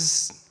he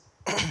says,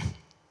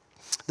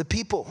 the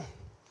people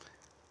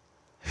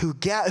who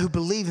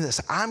believe this,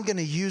 I'm going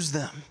to use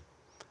them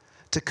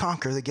to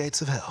conquer the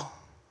gates of hell.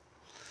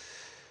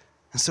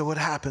 And so what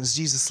happens?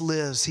 Jesus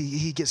lives.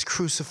 He gets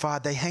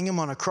crucified. They hang him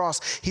on a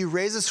cross. He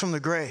raises from the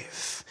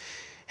grave.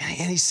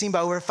 And he's seen by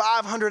over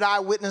 500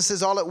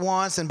 eyewitnesses all at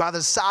once, and by the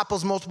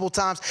disciples multiple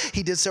times.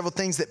 He did several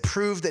things that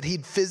proved that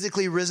he'd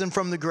physically risen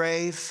from the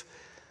grave.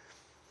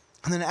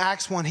 And then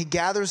Acts 1, he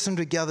gathers them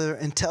together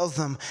and tells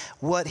them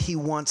what he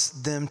wants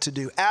them to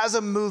do. As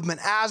a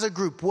movement, as a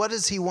group, what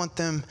does he want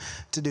them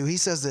to do? He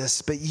says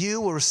this, but you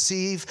will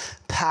receive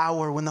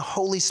power when the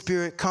Holy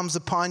Spirit comes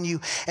upon you,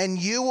 and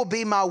you will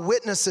be my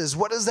witnesses.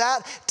 What is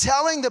that?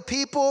 Telling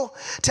people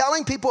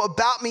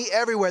about me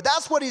everywhere.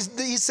 That's what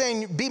he's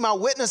saying, be my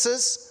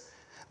witnesses.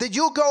 That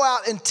you'll go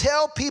out and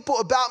tell people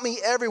about me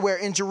everywhere,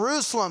 in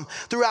Jerusalem,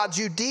 throughout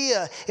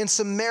Judea, in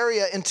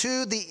Samaria, and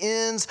to the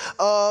ends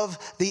of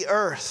the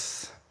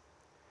earth.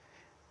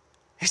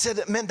 He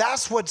said, man,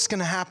 that's what's going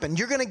to happen.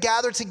 You're going to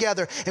gather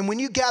together, and when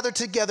you gather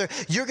together,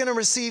 you're going to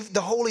receive the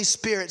Holy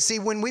Spirit. See,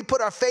 when we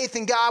put our faith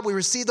in God, we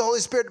receive the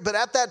Holy Spirit, but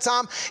at that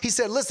time, he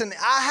said, listen,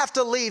 I have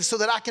to leave so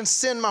that I can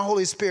send my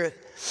Holy Spirit.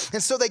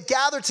 And so they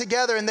gather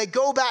together, and they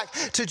go back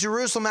to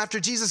Jerusalem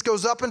after Jesus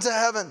goes up into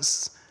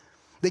heavens.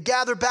 They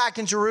gather back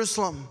in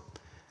Jerusalem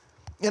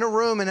in a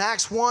room, and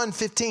Acts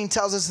 1:15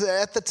 tells us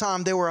that at the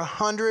time there were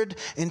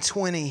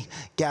 120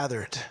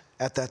 gathered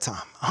at that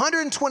time.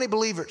 120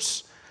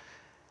 believers,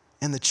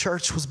 and the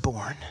church was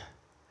born.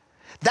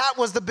 That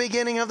was the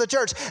beginning of the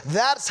church.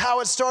 That's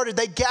how it started.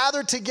 They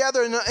gathered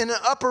together in an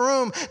upper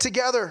room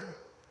together,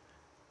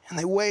 and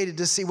they waited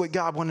to see what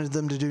God wanted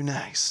them to do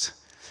next.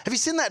 Have you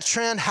seen that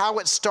trend, how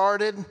it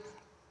started?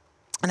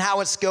 And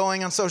how it's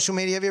going on social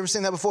media. Have you ever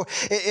seen that before?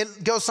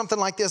 It goes something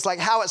like this, like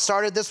how it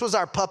started. This was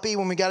our puppy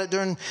when we got it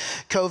during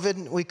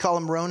COVID. We call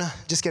him Rona.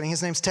 Just kidding.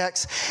 His name's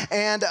Tex.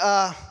 And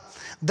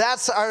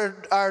that's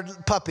our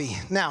puppy.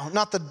 Now,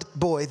 not the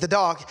boy, the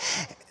dog.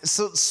 It's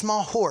a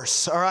small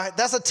horse, all right?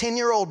 That's a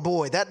 10-year-old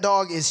boy. That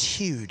dog is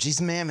huge.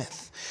 He's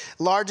mammoth.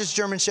 Largest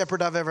German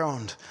Shepherd I've ever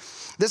owned.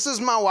 This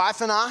is my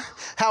wife and I,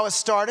 how it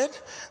started.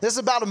 This is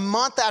about a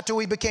month after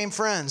we became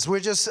friends. We're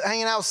just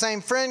hanging out with the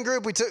same friend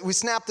group. We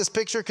snapped this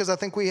picture because I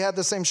think we had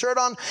the same shirt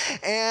on.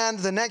 And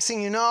the next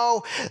thing you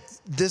know,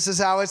 this is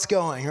how it's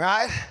going,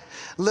 right?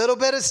 Little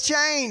bit has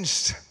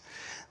changed.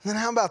 And then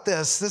how about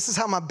this? This is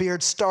how my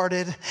beard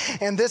started,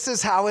 and this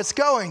is how it's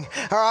going,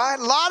 all right?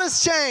 A lot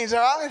has changed, all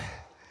right?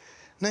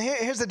 Now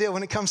here's the deal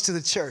when it comes to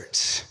the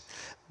church.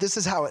 This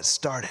is how it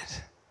started.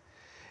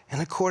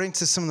 And according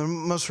to some of the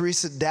most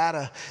recent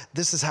data,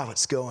 this is how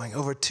it's going.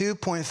 Over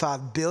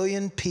 2.5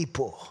 billion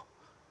people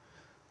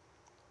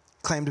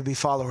claim to be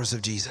followers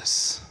of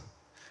Jesus.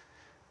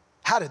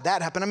 How did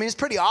that happen? I mean, it's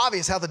pretty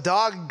obvious how the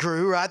dog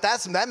grew, right?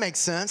 That makes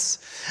sense.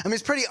 I mean,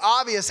 it's pretty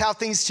obvious how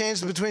things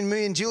changed between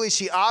me and Julie.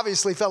 She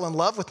obviously fell in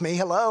love with me.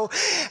 Hello.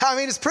 I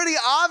mean, it's pretty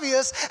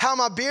obvious how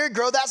my beard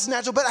grew. That's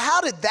natural. But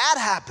how did that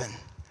happen?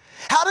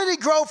 How did it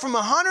grow from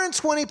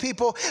 120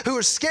 people who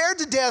were scared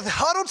to death,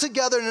 huddled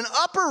together in an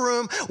upper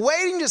room,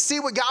 waiting to see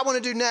what God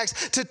wanted to do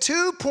next, to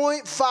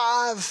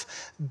 2.5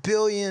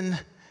 billion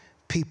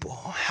people?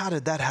 How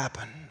did that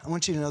happen? I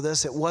want you to know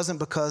this. It wasn't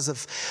because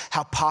of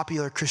how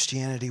popular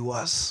Christianity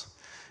was.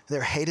 They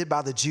were hated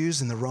by the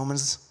Jews and the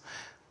Romans.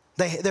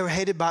 They were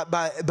hated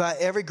by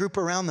every group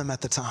around them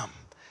at the time.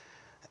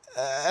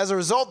 As a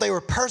result, they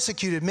were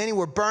persecuted. Many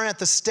were burned at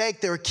the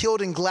stake. They were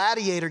killed in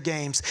gladiator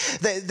games.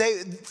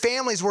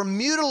 Families were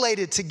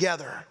mutilated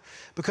together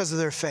because of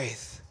their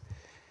faith.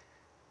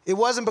 It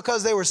wasn't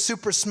because they were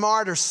super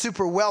smart or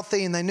super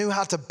wealthy and they knew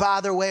how to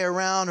buy their way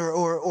around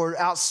or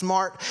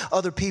outsmart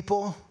other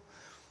people.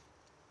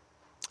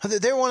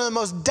 They were one of the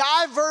most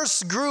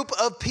diverse group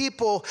of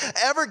people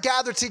ever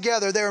gathered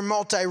together. They were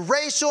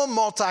multiracial,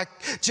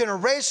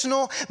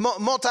 multi-generational,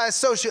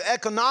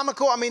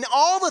 multi-socioeconomical. I mean,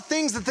 all the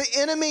things that the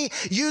enemy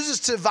uses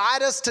to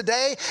divide us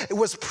today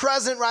was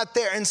present right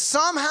there. And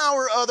somehow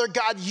or other,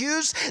 God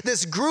used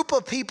this group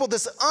of people,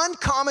 this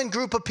uncommon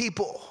group of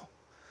people,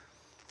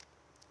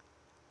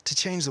 to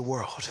change the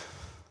world.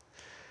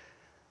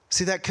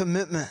 See, that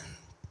commitment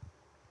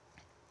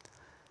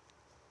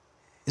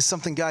is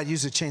something God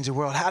used to change the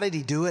world. How did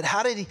he do it?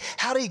 How did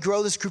he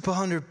grow this group of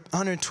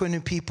 120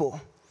 people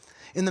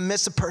in the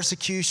midst of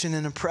persecution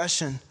and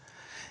oppression?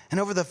 And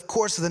over the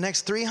course of the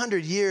next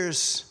 300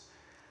 years,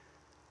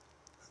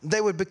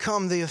 they would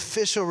become the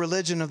official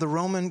religion of the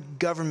Roman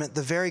government,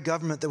 the very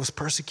government that was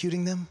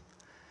persecuting them.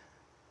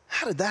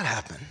 How did that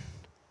happen?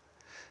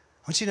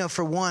 I want you to know,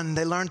 for one,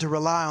 they learned to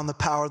rely on the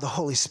power of the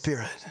Holy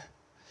Spirit.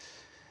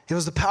 It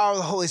was the power of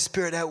the Holy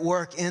Spirit at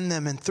work in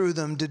them and through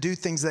them to do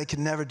things they could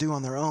never do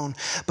on their own.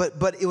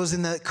 But it was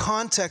in the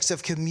context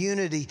of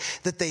community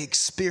that they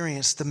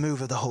experienced the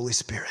move of the Holy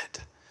Spirit.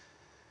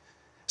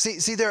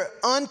 See, their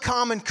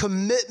uncommon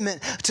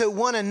commitment to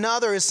one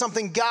another is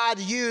something God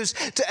used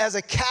as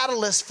a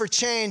catalyst for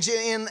change.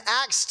 In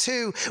Acts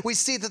 2, we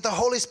see that the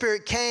Holy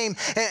Spirit came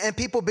and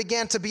people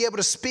began to be able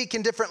to speak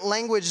in different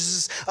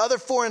languages, other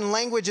foreign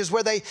languages,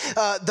 where the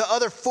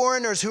other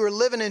foreigners who were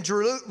living in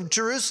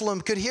Jerusalem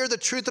could hear the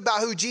truth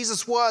about who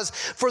Jesus was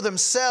for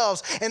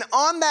themselves. And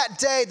on that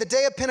day, the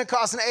day of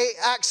Pentecost in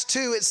Acts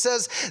 2, it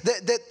says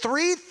that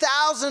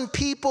 3,000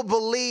 people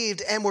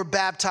believed and were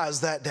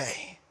baptized that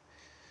day,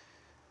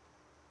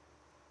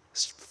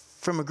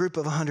 from a group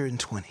of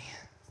 120.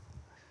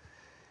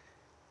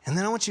 And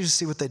then I want you to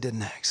see what they did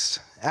next.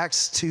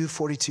 Acts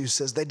 2:42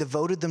 says they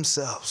devoted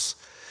themselves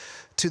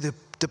to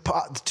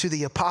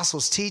the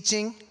apostles'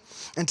 teaching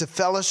and to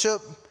fellowship,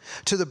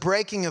 to the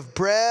breaking of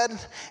bread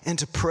and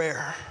to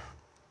prayer.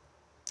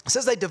 It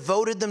says they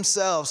devoted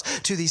themselves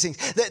to these things,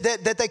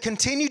 that they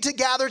continued to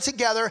gather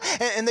together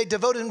and they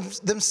devoted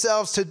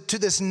themselves to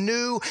this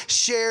new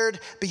shared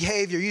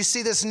behavior. You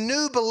see, this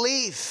new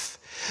belief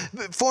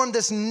formed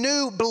this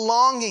new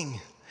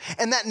belonging.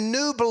 And that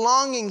new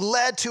belonging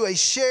led to a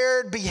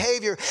shared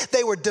behavior.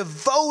 They were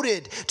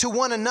devoted to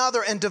one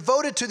another and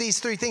devoted to these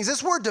three things.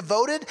 This word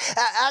devoted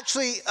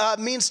actually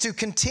means to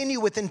continue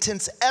with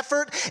intense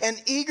effort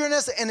and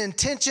eagerness and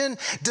intention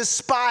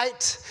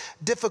despite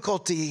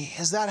difficulty.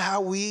 Is that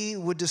how we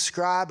would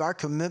describe our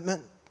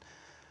commitment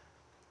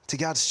to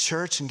God's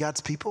church and God's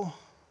people?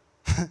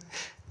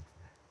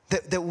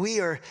 that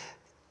we are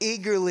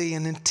eagerly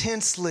and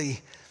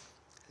intensely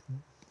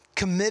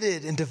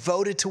committed and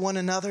devoted to one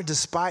another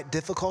despite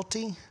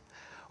difficulty?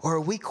 Or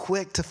are we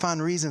quick to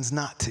find reasons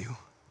not to?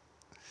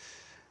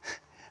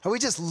 Are we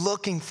just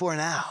looking for an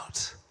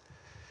out?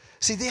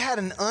 See, they had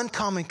an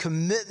uncommon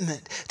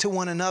commitment to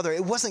one another.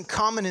 It wasn't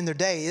common in their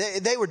day.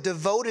 They were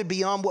devoted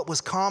beyond what was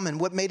common,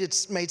 what made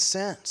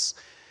sense.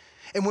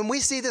 And when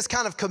we see this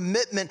kind of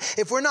commitment,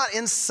 if we're not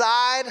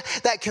inside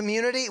that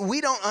community,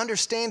 we don't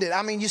understand it.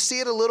 I mean, you see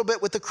it a little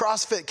bit with the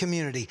CrossFit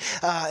community.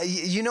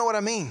 You know what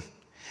I mean?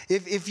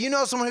 If you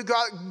know someone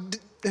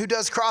who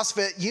does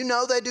CrossFit, you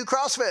know they do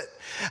CrossFit.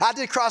 I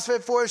did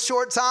CrossFit for a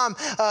short time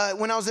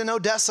when I was in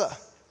Odessa.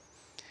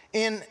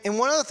 And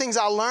one of the things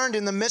I learned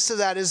in the midst of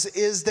that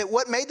is that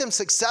what made them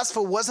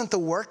successful wasn't the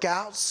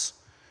workouts.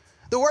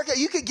 The workout,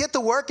 you could get the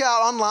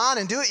workout online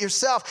and do it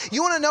yourself.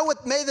 You want to know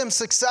what made them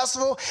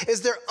successful?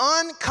 Is their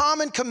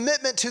uncommon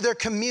commitment to their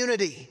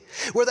community,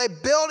 where they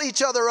built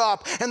each other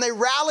up and they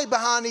rallied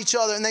behind each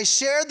other and they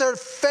shared their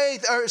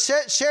faith or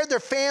shared their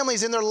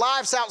families and their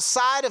lives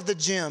outside of the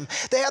gym.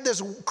 They had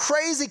this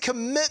crazy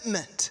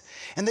commitment,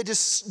 and they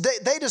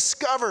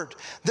discovered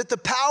that the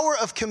power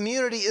of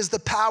community is the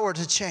power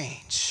to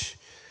change.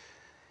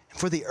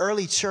 For the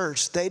early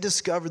church, they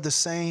discovered the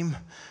same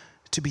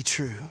to be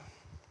true.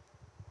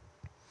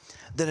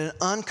 That an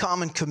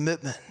uncommon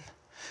commitment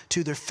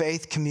to their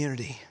faith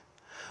community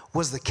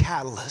was the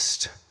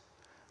catalyst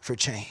for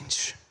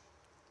change.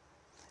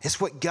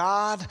 It's what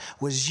God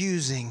was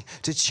using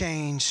to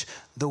change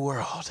the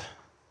world.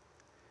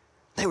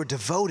 They were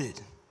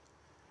devoted.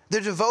 They're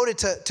devoted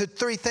to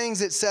three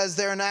things it says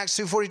there in Acts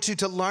 2:42,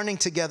 to learning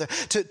together,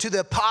 to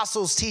the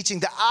apostles' teaching.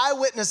 The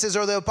eyewitnesses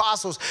are the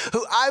apostles,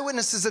 who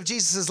eyewitnesses of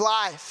Jesus'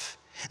 life.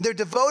 They're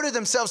devoted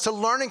themselves to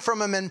learning from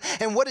him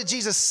and what did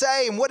Jesus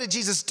say and what did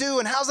Jesus do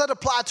and how does that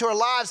apply to our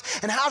lives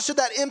and how should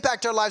that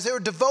impact our lives. They were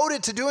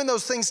devoted to doing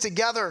those things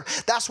together.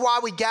 That's why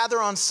we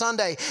gather on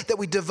Sunday, that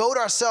we devote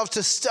ourselves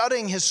to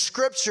studying his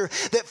scripture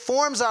that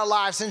forms our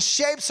lives and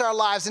shapes our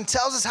lives and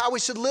tells us how we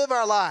should live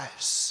our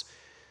lives.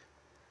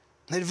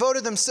 They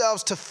devoted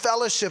themselves to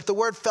fellowship. The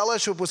word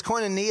fellowship was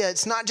koinonia.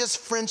 It's not just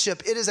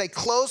friendship. It is a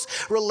close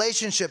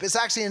relationship. It's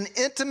actually an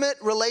intimate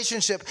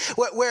relationship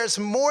where it's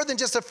more than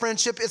just a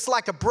friendship. It's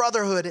like a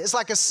brotherhood. It's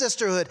like a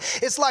sisterhood.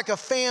 It's like a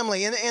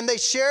family. And they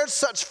shared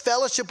such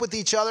fellowship with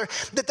each other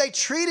that they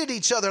treated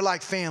each other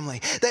like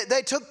family.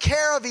 They took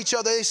care of each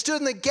other. They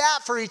stood in the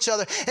gap for each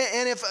other.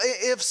 And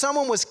if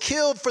someone was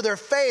killed for their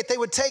faith, they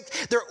would take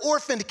their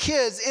orphaned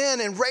kids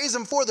in and raise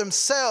them for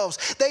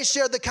themselves. They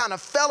shared the kind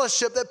of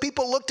fellowship that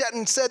people looked at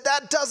and said,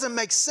 that doesn't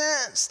make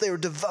sense. They were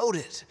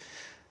devoted.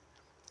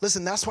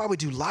 Listen, that's why we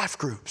do life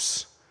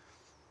groups.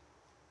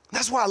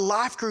 That's why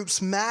life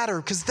groups matter,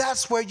 because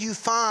that's where you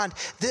find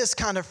this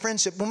kind of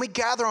friendship. When we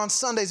gather on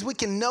Sundays, we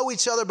can know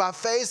each other by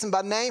face and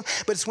by name,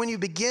 but it's when you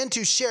begin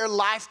to share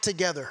life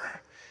together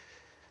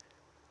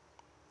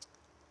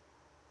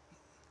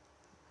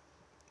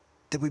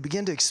that we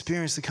begin to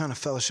experience the kind of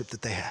fellowship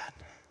that they had.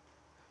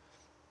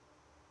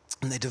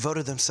 And they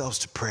devoted themselves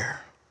to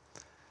prayer.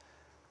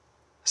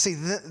 See,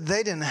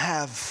 they didn't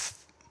have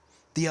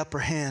the upper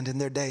hand in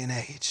their day and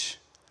age.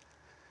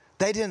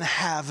 They didn't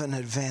have an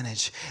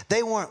advantage.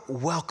 They weren't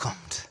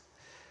welcomed.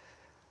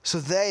 So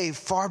they,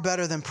 far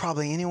better than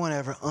probably anyone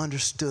ever,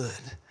 understood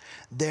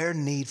their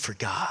need for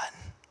God.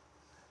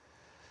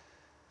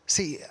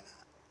 See,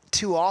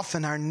 too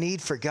often our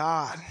need for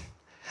God,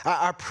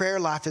 our prayer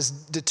life is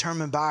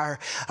determined by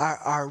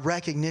our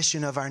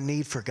recognition of our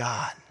need for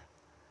God.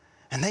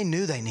 And they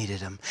knew they needed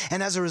him.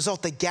 And as a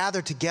result, they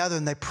gathered together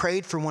and they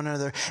prayed for one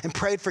another and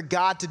prayed for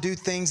God to do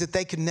things that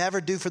they could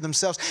never do for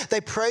themselves. They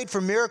prayed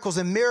for miracles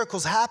and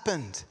miracles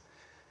happened.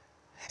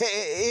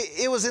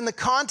 It was in the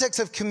context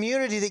of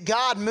community that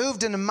God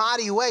moved in a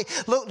mighty way.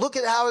 Look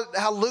at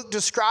how Luke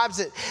describes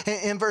it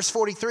in verse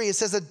 43. It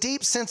says, a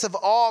deep sense of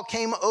awe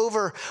came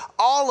over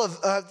all of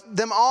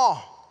them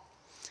all.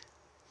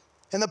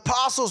 And the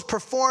apostles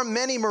performed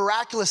many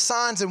miraculous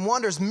signs and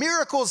wonders.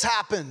 Miracles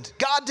happened.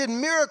 God did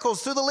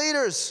miracles through the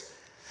leaders.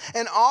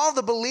 And all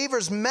the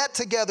believers met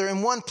together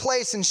in one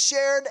place and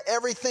shared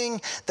everything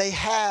they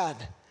had.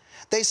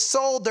 They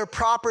sold their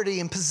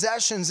property and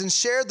possessions and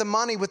shared the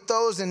money with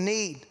those in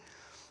need.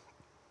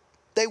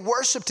 They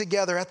worshiped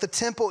together at the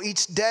temple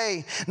each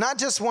day, not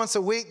just once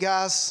a week,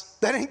 guys.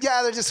 They didn't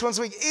gather just once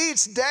a week.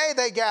 Each day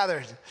they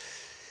gathered.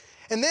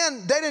 And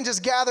then they didn't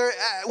just gather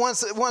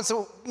once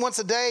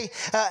a day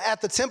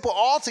at the temple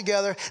all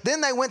together.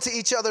 Then they went to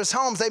each other's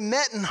homes. They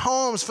met in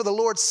homes for the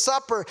Lord's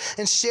Supper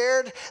and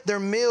shared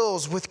their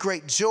meals with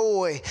great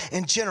joy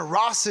and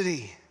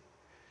generosity.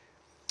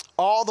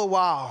 All the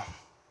while,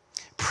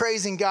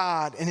 praising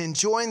God and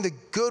enjoying the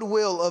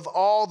goodwill of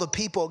all the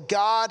people.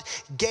 God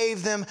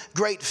gave them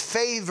great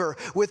favor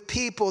with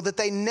people that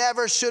they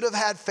never should have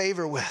had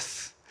favor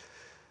with.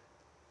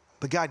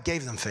 But God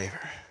gave them favor.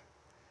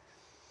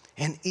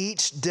 And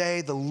each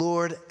day the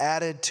Lord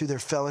added to their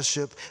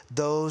fellowship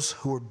those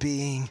who were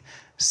being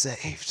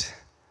saved.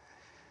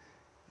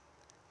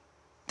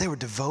 They were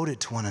devoted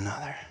to one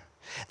another.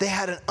 They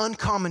had an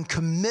uncommon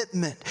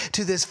commitment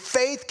to this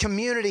faith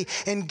community,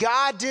 and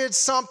God did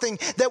something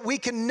that we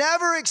can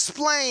never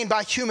explain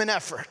by human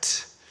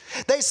effort.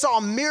 They saw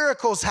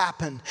miracles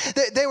happen.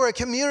 They were a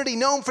community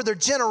known for their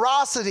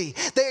generosity.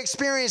 They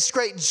experienced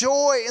great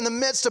joy in the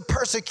midst of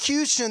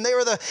persecution. They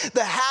were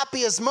the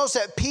happiest, most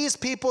at peace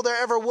people there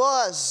ever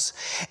was.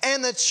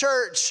 And the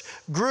church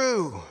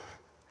grew.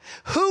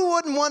 Who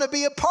wouldn't want to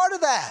be a part of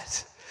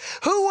that?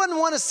 Who wouldn't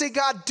want to see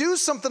God do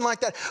something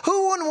like that?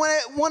 Who wouldn't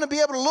want to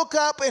be able to look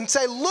up and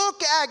say,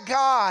 look at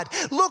God.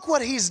 Look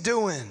what he's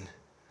doing.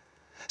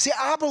 See,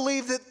 I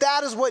believe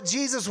that is what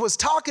Jesus was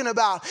talking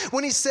about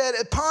when he said,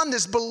 upon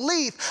this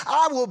belief,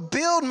 I will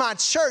build my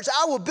church.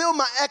 I will build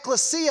my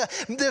ecclesia,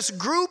 this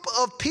group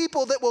of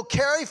people that will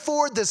carry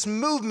forward this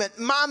movement,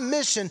 my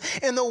mission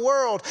in the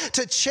world,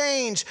 to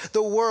change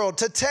the world,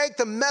 to take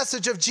the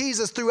message of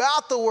Jesus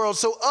throughout the world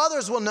so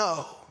others will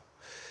know.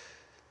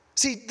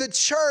 See, the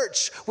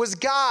church was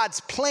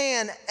God's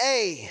plan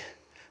A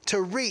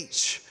to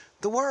reach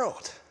the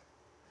world.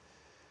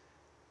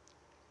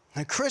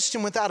 A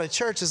Christian without a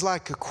church is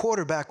like a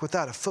quarterback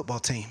without a football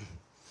team.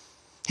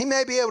 He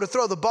may be able to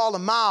throw the ball a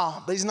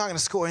mile, but he's not going to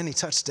score any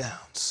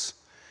touchdowns.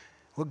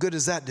 What good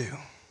does that do?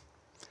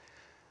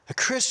 A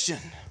Christian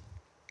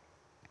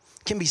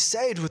can be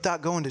saved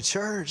without going to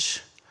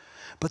church,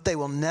 but they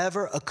will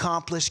never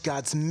accomplish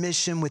God's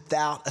mission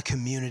without a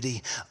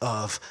community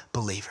of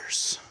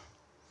believers.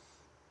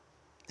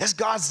 That's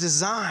God's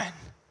design,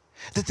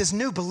 that this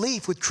new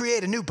belief would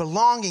create a new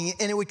belonging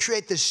and it would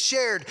create this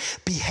shared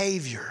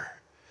behavior.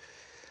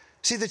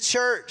 See, the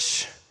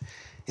church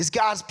is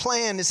God's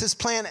plan. It's his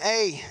plan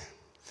A.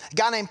 A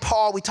guy named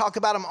Paul, we talk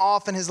about him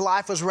often. His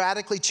life was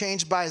radically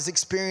changed by his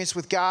experience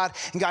with God,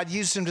 and God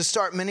used him to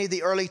start many of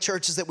the early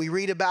churches that we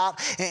read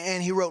about,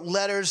 and he wrote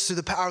letters through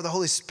the power of the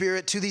Holy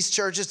Spirit to these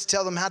churches to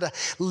tell them how to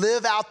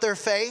live out their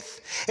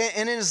faith.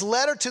 And in his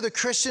letter to the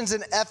Christians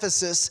in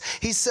Ephesus,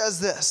 he says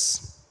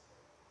this: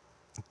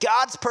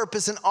 God's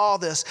purpose in all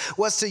this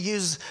was to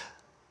use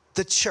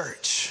the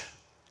church.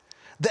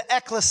 The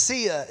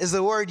ecclesia is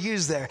the word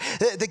used there.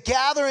 The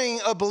gathering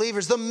of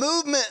believers, the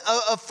movement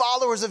of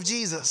followers of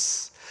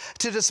Jesus,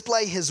 to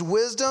display his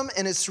wisdom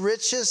and its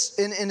richest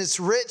in its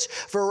rich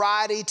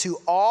variety to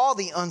all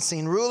the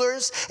unseen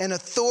rulers and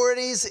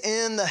authorities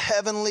in the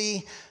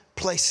heavenly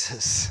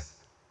places.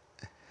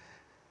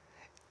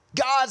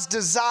 God's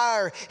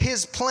desire,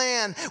 his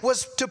plan,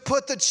 was to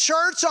put the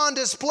church on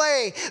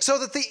display so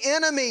that the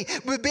enemy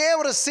would be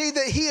able to see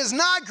that he is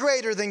not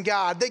greater than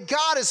God, that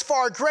God is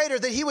far greater,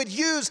 that he would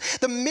use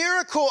the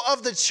miracle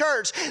of the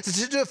church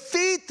to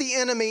defeat the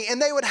enemy, and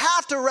they would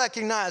have to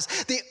recognize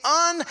the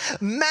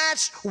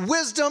unmatched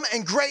wisdom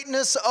and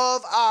greatness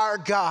of our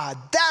God.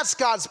 That's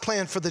God's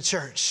plan for the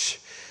church.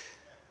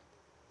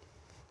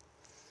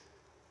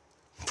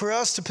 For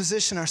us to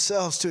position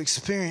ourselves to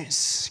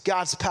experience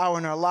God's power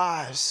in our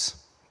lives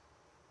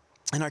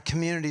and our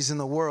communities in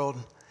the world,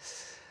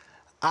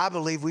 I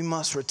believe we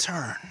must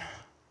return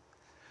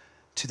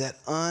to that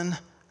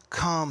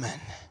uncommon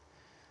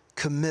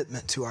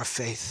commitment to our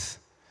faith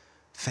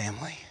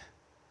family,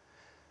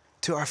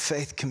 to our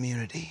faith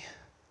community.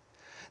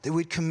 That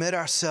we'd commit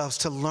ourselves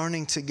to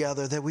learning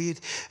together, that we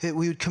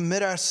would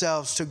commit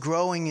ourselves to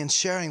growing and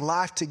sharing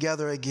life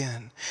together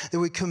again, that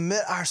we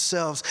commit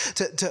ourselves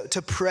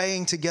to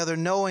praying together,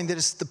 knowing that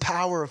it's the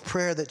power of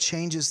prayer that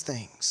changes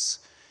things.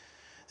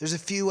 There's a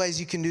few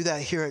ways you can do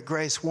that here at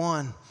Grace.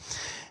 One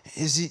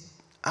is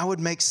I would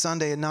make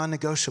Sunday a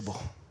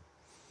non-negotiable.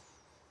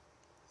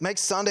 Make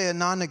Sunday a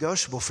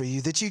non-negotiable for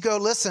you, that you go,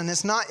 listen,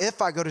 it's not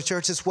if I go to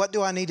church, it's what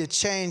do I need to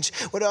change,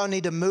 what do I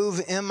need to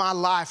move in my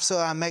life so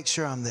I make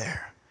sure I'm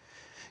there.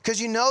 Because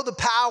you know the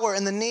power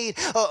and the need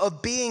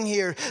of being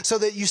here so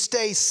that you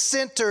stay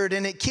centered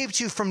and it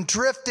keeps you from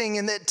drifting,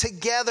 and that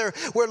together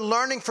we're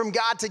learning from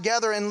God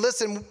together. And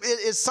listen,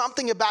 it's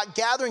something about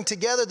gathering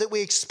together that we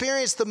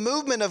experience the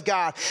movement of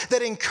God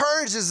that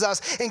encourages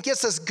us and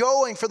gets us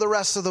going for the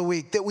rest of the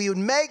week, that we would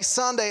make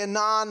Sunday a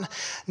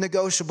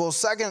non-negotiable.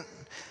 Second,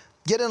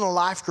 get in a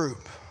life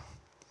group.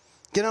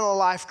 Get in a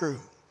life group.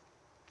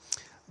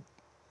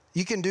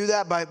 You can do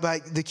that by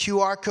the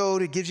QR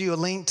code. It gives you a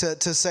link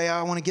to say,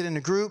 I want to get in a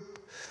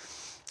group,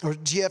 or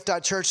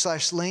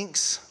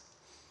GF.Church/links.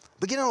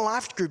 But get in a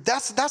life group.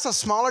 That's a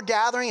smaller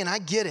gathering, and I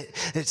get it.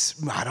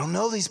 I don't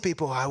know these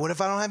people. What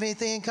if I don't have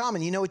anything in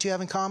common? You know what you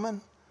have in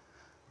common?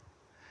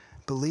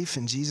 Belief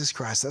in Jesus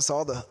Christ. That's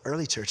all the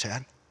early church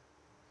had.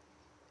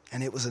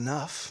 And it was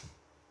enough.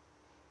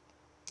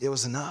 It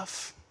was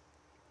enough.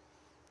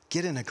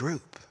 Get in a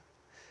group.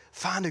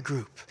 Find a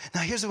group.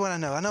 Now, here's what I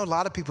know. I know a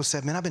lot of people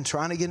said, man, I've been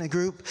trying to get in a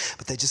group,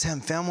 but they just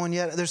haven't found one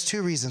yet. There's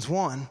two reasons.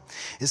 One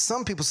is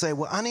some people say,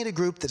 well, I need a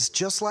group that's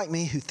just like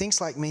me, who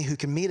thinks like me, who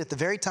can meet at the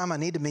very time I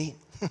need to meet.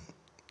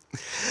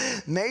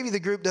 Maybe the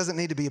group doesn't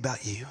need to be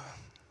about you.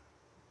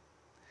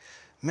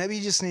 Maybe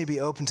you just need to be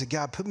open to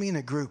God. Put me in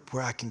a group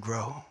where I can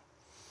grow,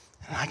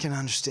 and I can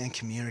understand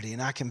community,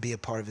 and I can be a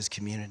part of his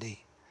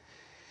community.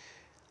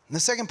 And the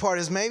second part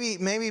is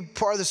maybe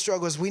part of the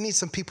struggle is we need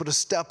some people to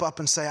step up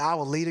and say, I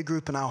will lead a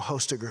group and I'll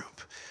host a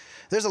group.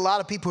 There's a lot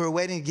of people who are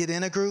waiting to get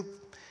in a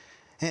group,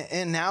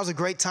 and now's a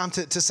great time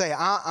to say,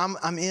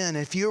 I'm in.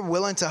 If you're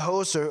willing to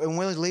host and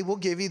willing to lead, we'll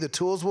give you the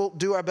tools. We'll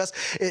do our best.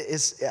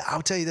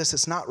 I'll tell you this,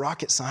 it's not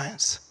rocket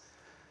science.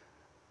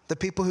 The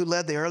people who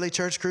led the early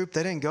church group,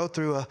 they didn't go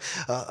through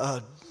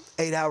a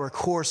 8-hour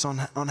course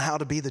on how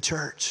to be the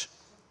church.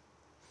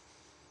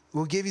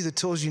 We'll give you the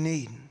tools you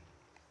need.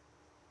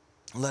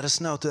 Let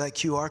us know through that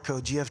QR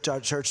code,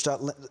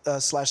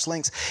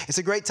 GF.Church/links. It's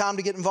a great time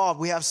to get involved.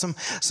 We have some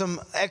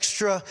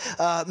extra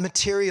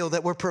material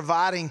that we're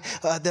providing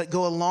that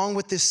go along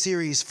with this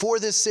series, for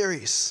this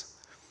series.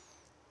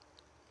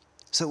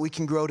 so that we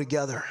can grow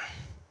together.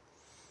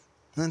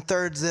 And then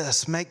third is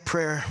this: make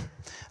prayer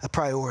a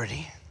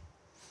priority.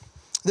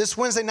 This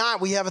Wednesday night,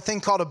 we have a thing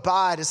called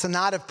Abide. It's a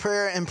night of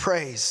prayer and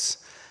praise.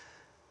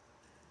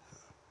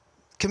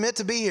 Commit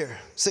to be here.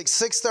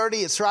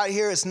 6:30, it's right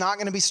here. It's not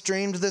going to be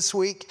streamed this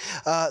week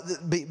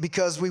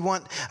because we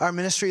want our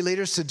ministry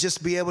leaders to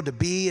just be able to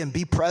be and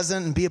be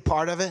present and be a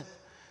part of it.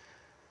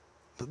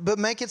 But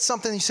make it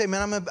something you say,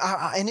 man,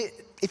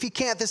 if you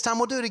can't this time,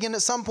 we'll do it again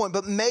at some point.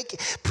 But make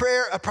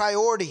prayer a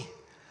priority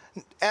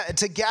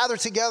to gather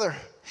together.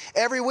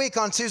 Every week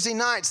on Tuesday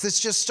nights, this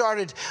just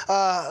started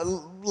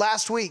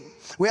last week.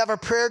 We have our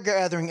prayer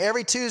gathering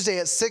every Tuesday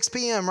at 6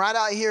 p.m. right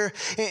out here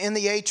in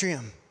the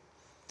atrium.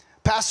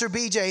 Pastor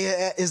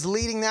BJ is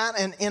leading that,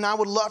 and I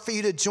would love for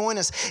you to join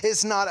us.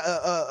 It's not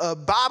a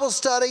Bible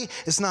study.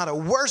 It's not a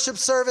worship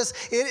service.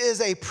 It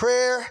is a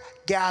prayer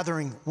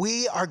gathering.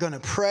 We are going to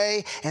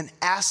pray and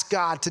ask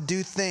God to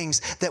do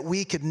things that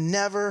we could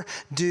never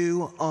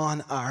do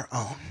on our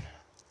own.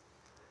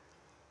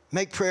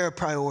 Make prayer a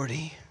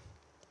priority.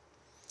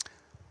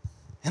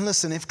 And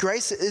listen, if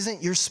grace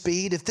isn't your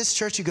speed, if this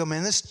church, you go,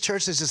 man, this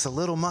church is just a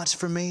little much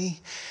for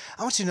me,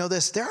 I want you to know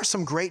this. There are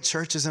some great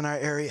churches in our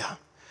area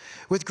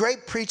with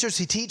great preachers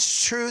who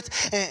teach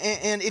truth.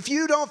 And if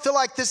you don't feel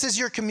like this is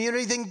your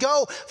community, then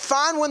go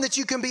find one that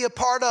you can be a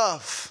part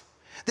of.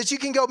 That you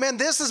can go, man,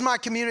 this is my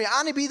community.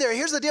 I need to be there.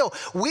 Here's the deal.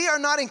 We are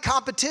not in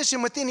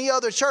competition with any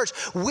other church.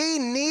 We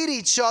need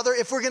each other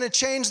if we're going to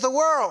change the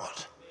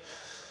world.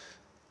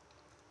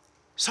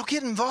 So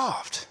get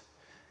involved.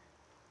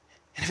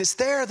 And if it's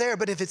there.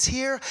 But if it's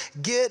here,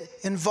 get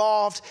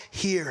involved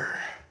here.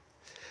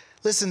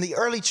 Listen, the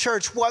early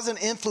church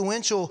wasn't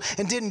influential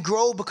and didn't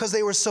grow because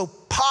they were so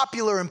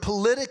popular and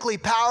politically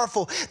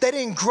powerful. They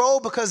didn't grow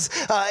because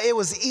it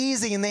was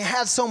easy and they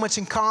had so much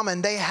in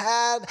common. They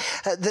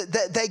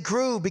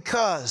grew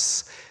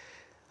because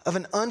of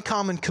an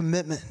uncommon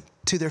commitment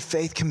to their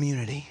faith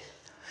community.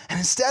 And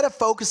instead of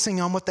focusing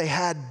on what they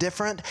had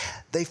different,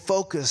 they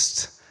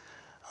focused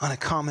on a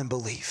common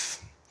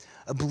belief.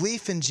 A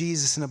belief in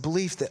Jesus and a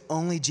belief that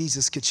only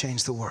Jesus could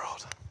change the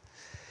world.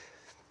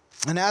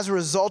 And as a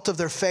result of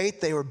their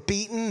faith, they were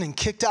beaten and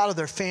kicked out of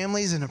their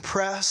families and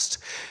oppressed,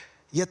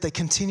 yet they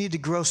continued to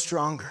grow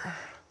stronger.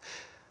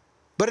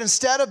 But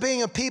instead of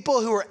being a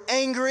people who were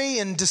angry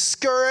and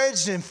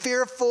discouraged and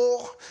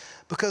fearful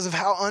because of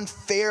how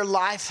unfair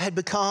life had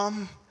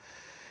become,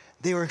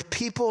 they were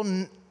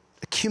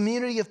a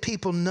community of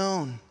people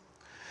known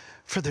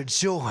for their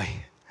joy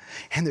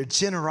and their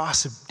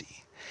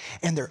generosity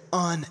and their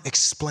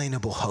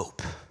unexplainable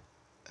hope.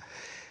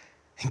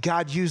 And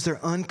God used their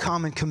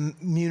uncommon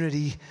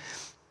community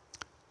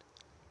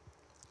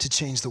to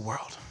change the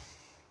world.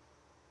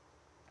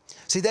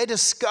 See, they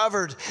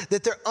discovered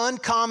that their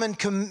uncommon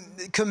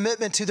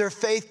commitment to their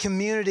faith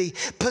community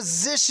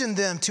positioned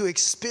them to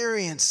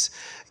experience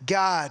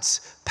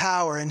God's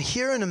power. And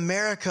here in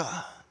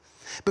America,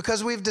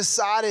 because we've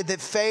decided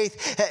that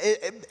faith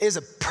is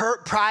a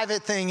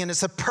private thing and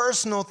it's a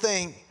personal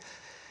thing,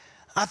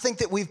 I think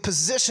that we've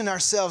positioned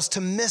ourselves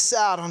to miss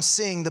out on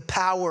seeing the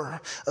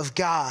power of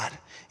God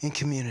in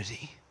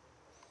community.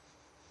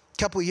 A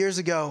couple of years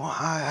ago,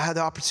 I had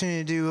the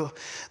opportunity to do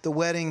the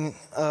wedding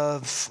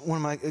of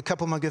a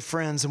couple of my good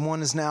friends, and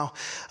one is now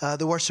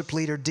the worship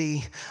leader,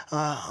 Dee,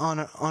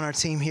 on our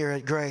team here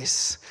at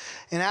Grace.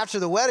 And after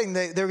the wedding,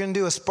 they were going to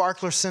do a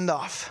sparkler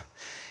send-off,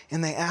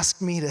 and they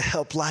asked me to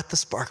help light the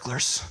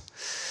sparklers,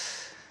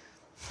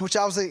 which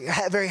I was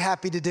very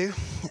happy to do.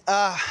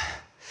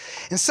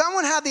 And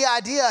someone had the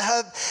idea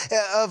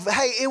of,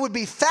 hey, it would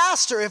be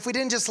faster if we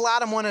didn't just light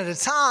them one at a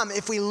time,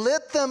 if we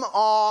lit them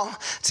all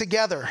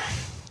together.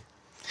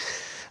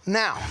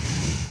 Now,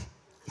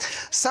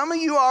 some of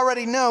you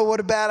already know what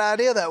a bad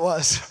idea that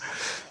was,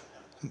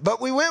 but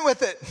we went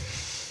with it.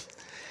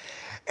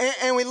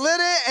 And we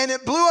lit it, and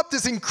it blew up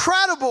this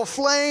incredible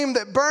flame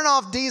that burned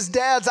off Dee's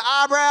dad's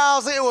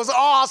eyebrows. It was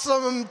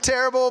awesome,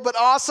 terrible, but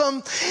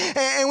awesome.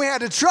 And we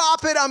had to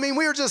drop it. I mean,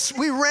 we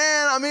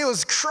ran. I mean, it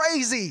was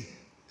crazy.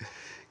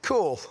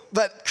 Cool,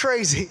 but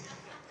crazy.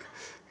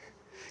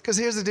 Because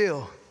here's the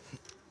deal.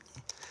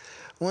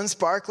 One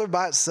sparkler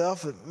by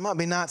itself, it might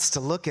be nice to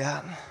look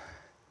at.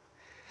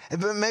 It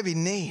may be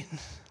neat.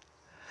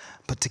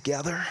 But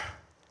together,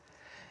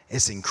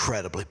 it's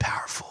incredibly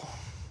powerful.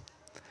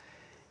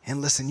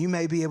 And listen, you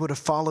may be able to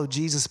follow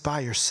Jesus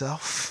by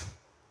yourself.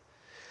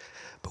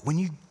 But when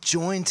you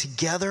join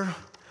together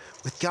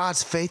with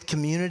God's faith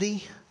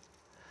community,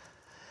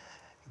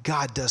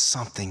 God does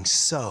something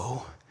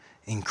so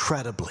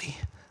incredibly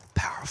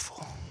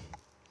powerful.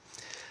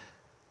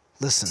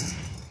 Listen,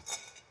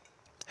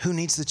 who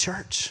needs the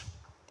church?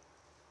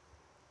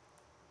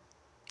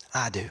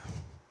 I do.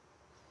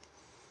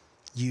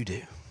 You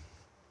do.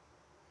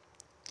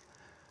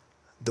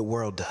 The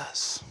world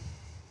does.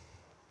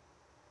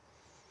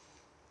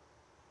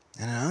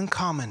 And an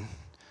uncommon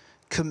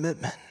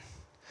commitment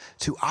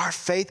to our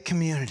faith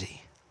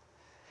community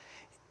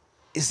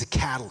is the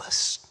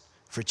catalyst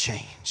for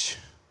change.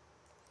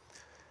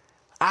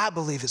 I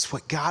believe it's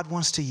what God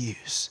wants to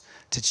use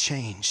to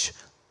change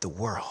the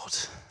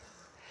world.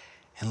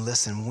 And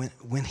listen,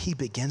 when he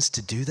begins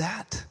to do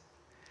that,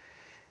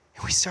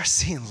 and we start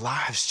seeing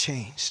lives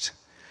changed,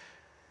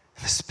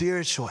 and the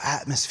spiritual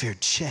atmosphere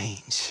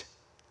change,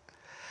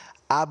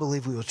 I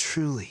believe we will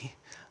truly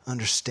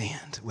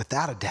understand,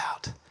 without a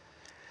doubt,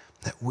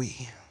 that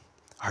we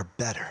are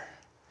better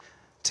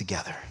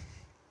together.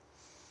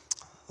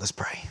 Let's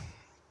pray.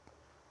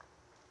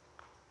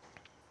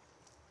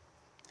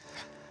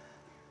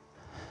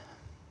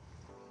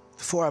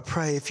 Before I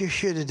pray, if you're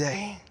here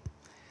today,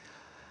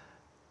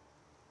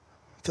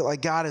 I feel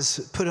like God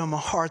has put on my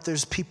heart,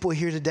 there's people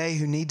here today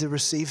who need to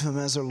receive him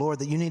as their Lord,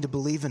 that you need to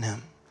believe in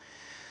him.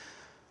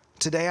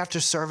 Today after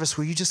service,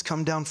 will you just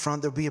come down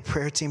front? There'll be a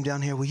prayer team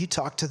down here. Will you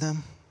talk to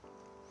them?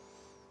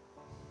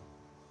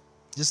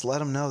 Just let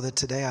them know that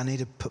today I need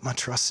to put my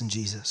trust in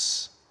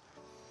Jesus.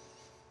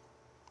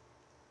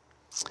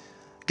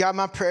 God,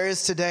 my prayer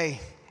is today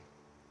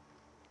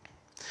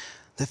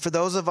that for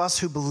those of us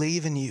who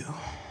believe in you,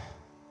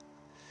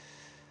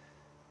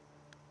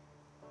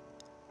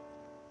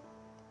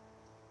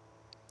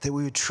 that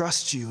we would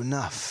trust you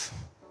enough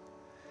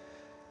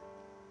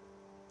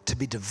to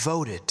be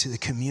devoted to the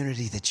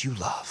community that you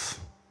love,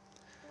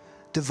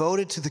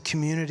 devoted to the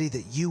community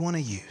that you want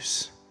to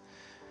use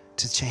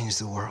to change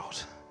the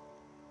world.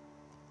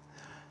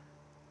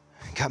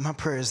 God, my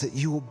prayer is that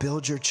you will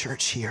build your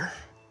church here,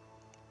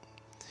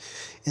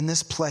 in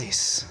this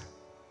place,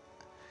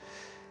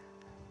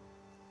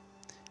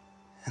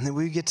 and that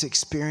we get to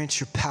experience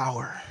your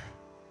power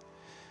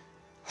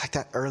like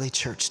that early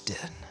church did.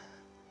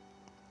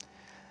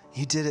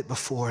 You did it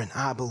before, and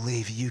I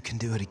believe you can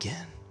do it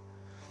again.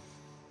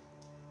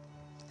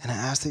 And I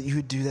ask that you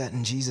would do that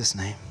in Jesus'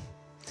 name.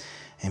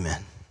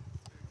 Amen.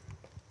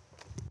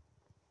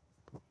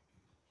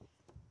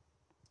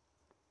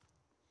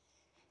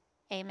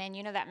 Amen.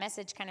 You know, that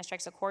message kind of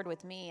strikes a chord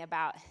with me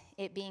about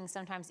it being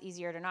sometimes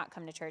easier to not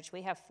come to church.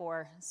 We have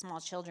 4 small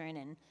children,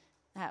 and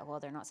well,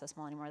 they're not so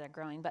small anymore. They're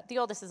growing, but the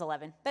oldest is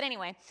 11. But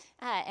anyway,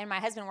 and my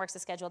husband works a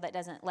schedule that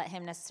doesn't let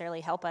him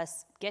necessarily help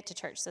us get to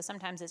church. So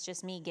sometimes it's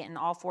just me getting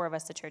all 4 of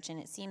us to church, and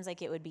it seems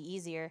like it would be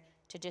easier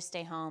to just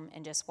stay home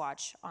and just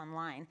watch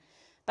online.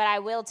 But I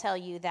will tell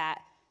you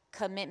that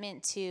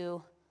commitment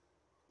to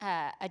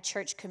a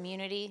church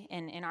community,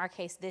 and in our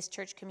case, this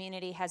church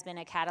community has been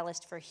a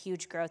catalyst for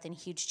huge growth and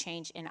huge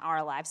change in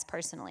our lives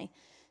personally.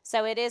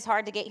 So it is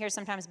hard to get here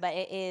sometimes, but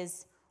it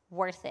is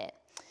worth it.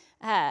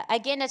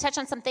 Again, to touch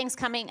on some things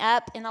coming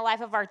up in the life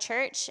of our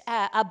church,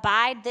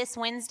 Abide this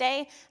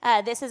Wednesday.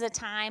 This is a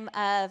time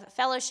of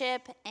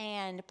fellowship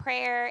and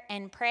prayer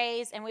and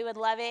praise, and we would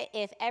love it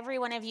if every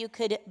one of you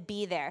could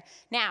be there.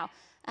 Now,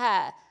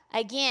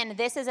 again,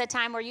 this is a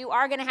time where you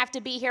are going to have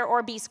to be here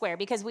or be square,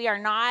 because we are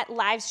not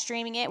live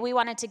streaming it. We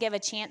wanted to give a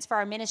chance for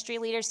our ministry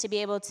leaders to be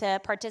able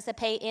to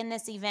participate in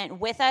this event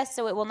with us,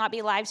 so it will not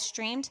be live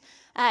streamed.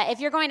 If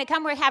you're going to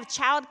come, we have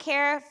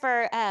childcare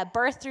for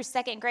birth through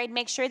 2nd grade.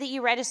 Make sure that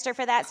you register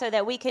for that so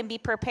that we can be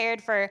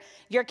prepared for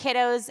your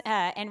kiddos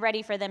and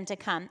ready for them to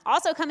come.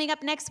 Also coming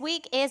up next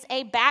week is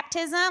a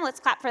baptism.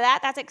 Let's clap for that.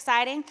 That's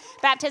exciting.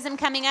 Baptism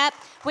coming up.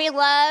 We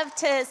love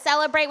to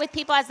celebrate with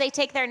people as they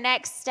take their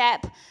next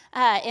step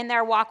in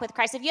their walk with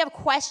Christ. If you have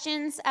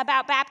questions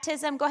about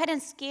baptism, go ahead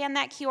and scan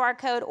that QR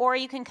code, or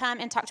you can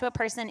come and talk to a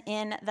person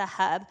in the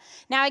hub.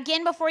 Now,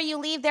 again, before you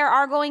leave, there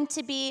are going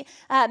to be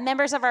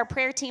members of our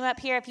prayer team up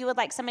here. If you would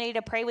like somebody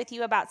to pray with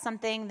you about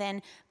something,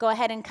 then go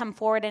ahead and come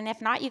forward. And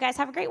if not, you guys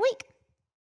have a great week.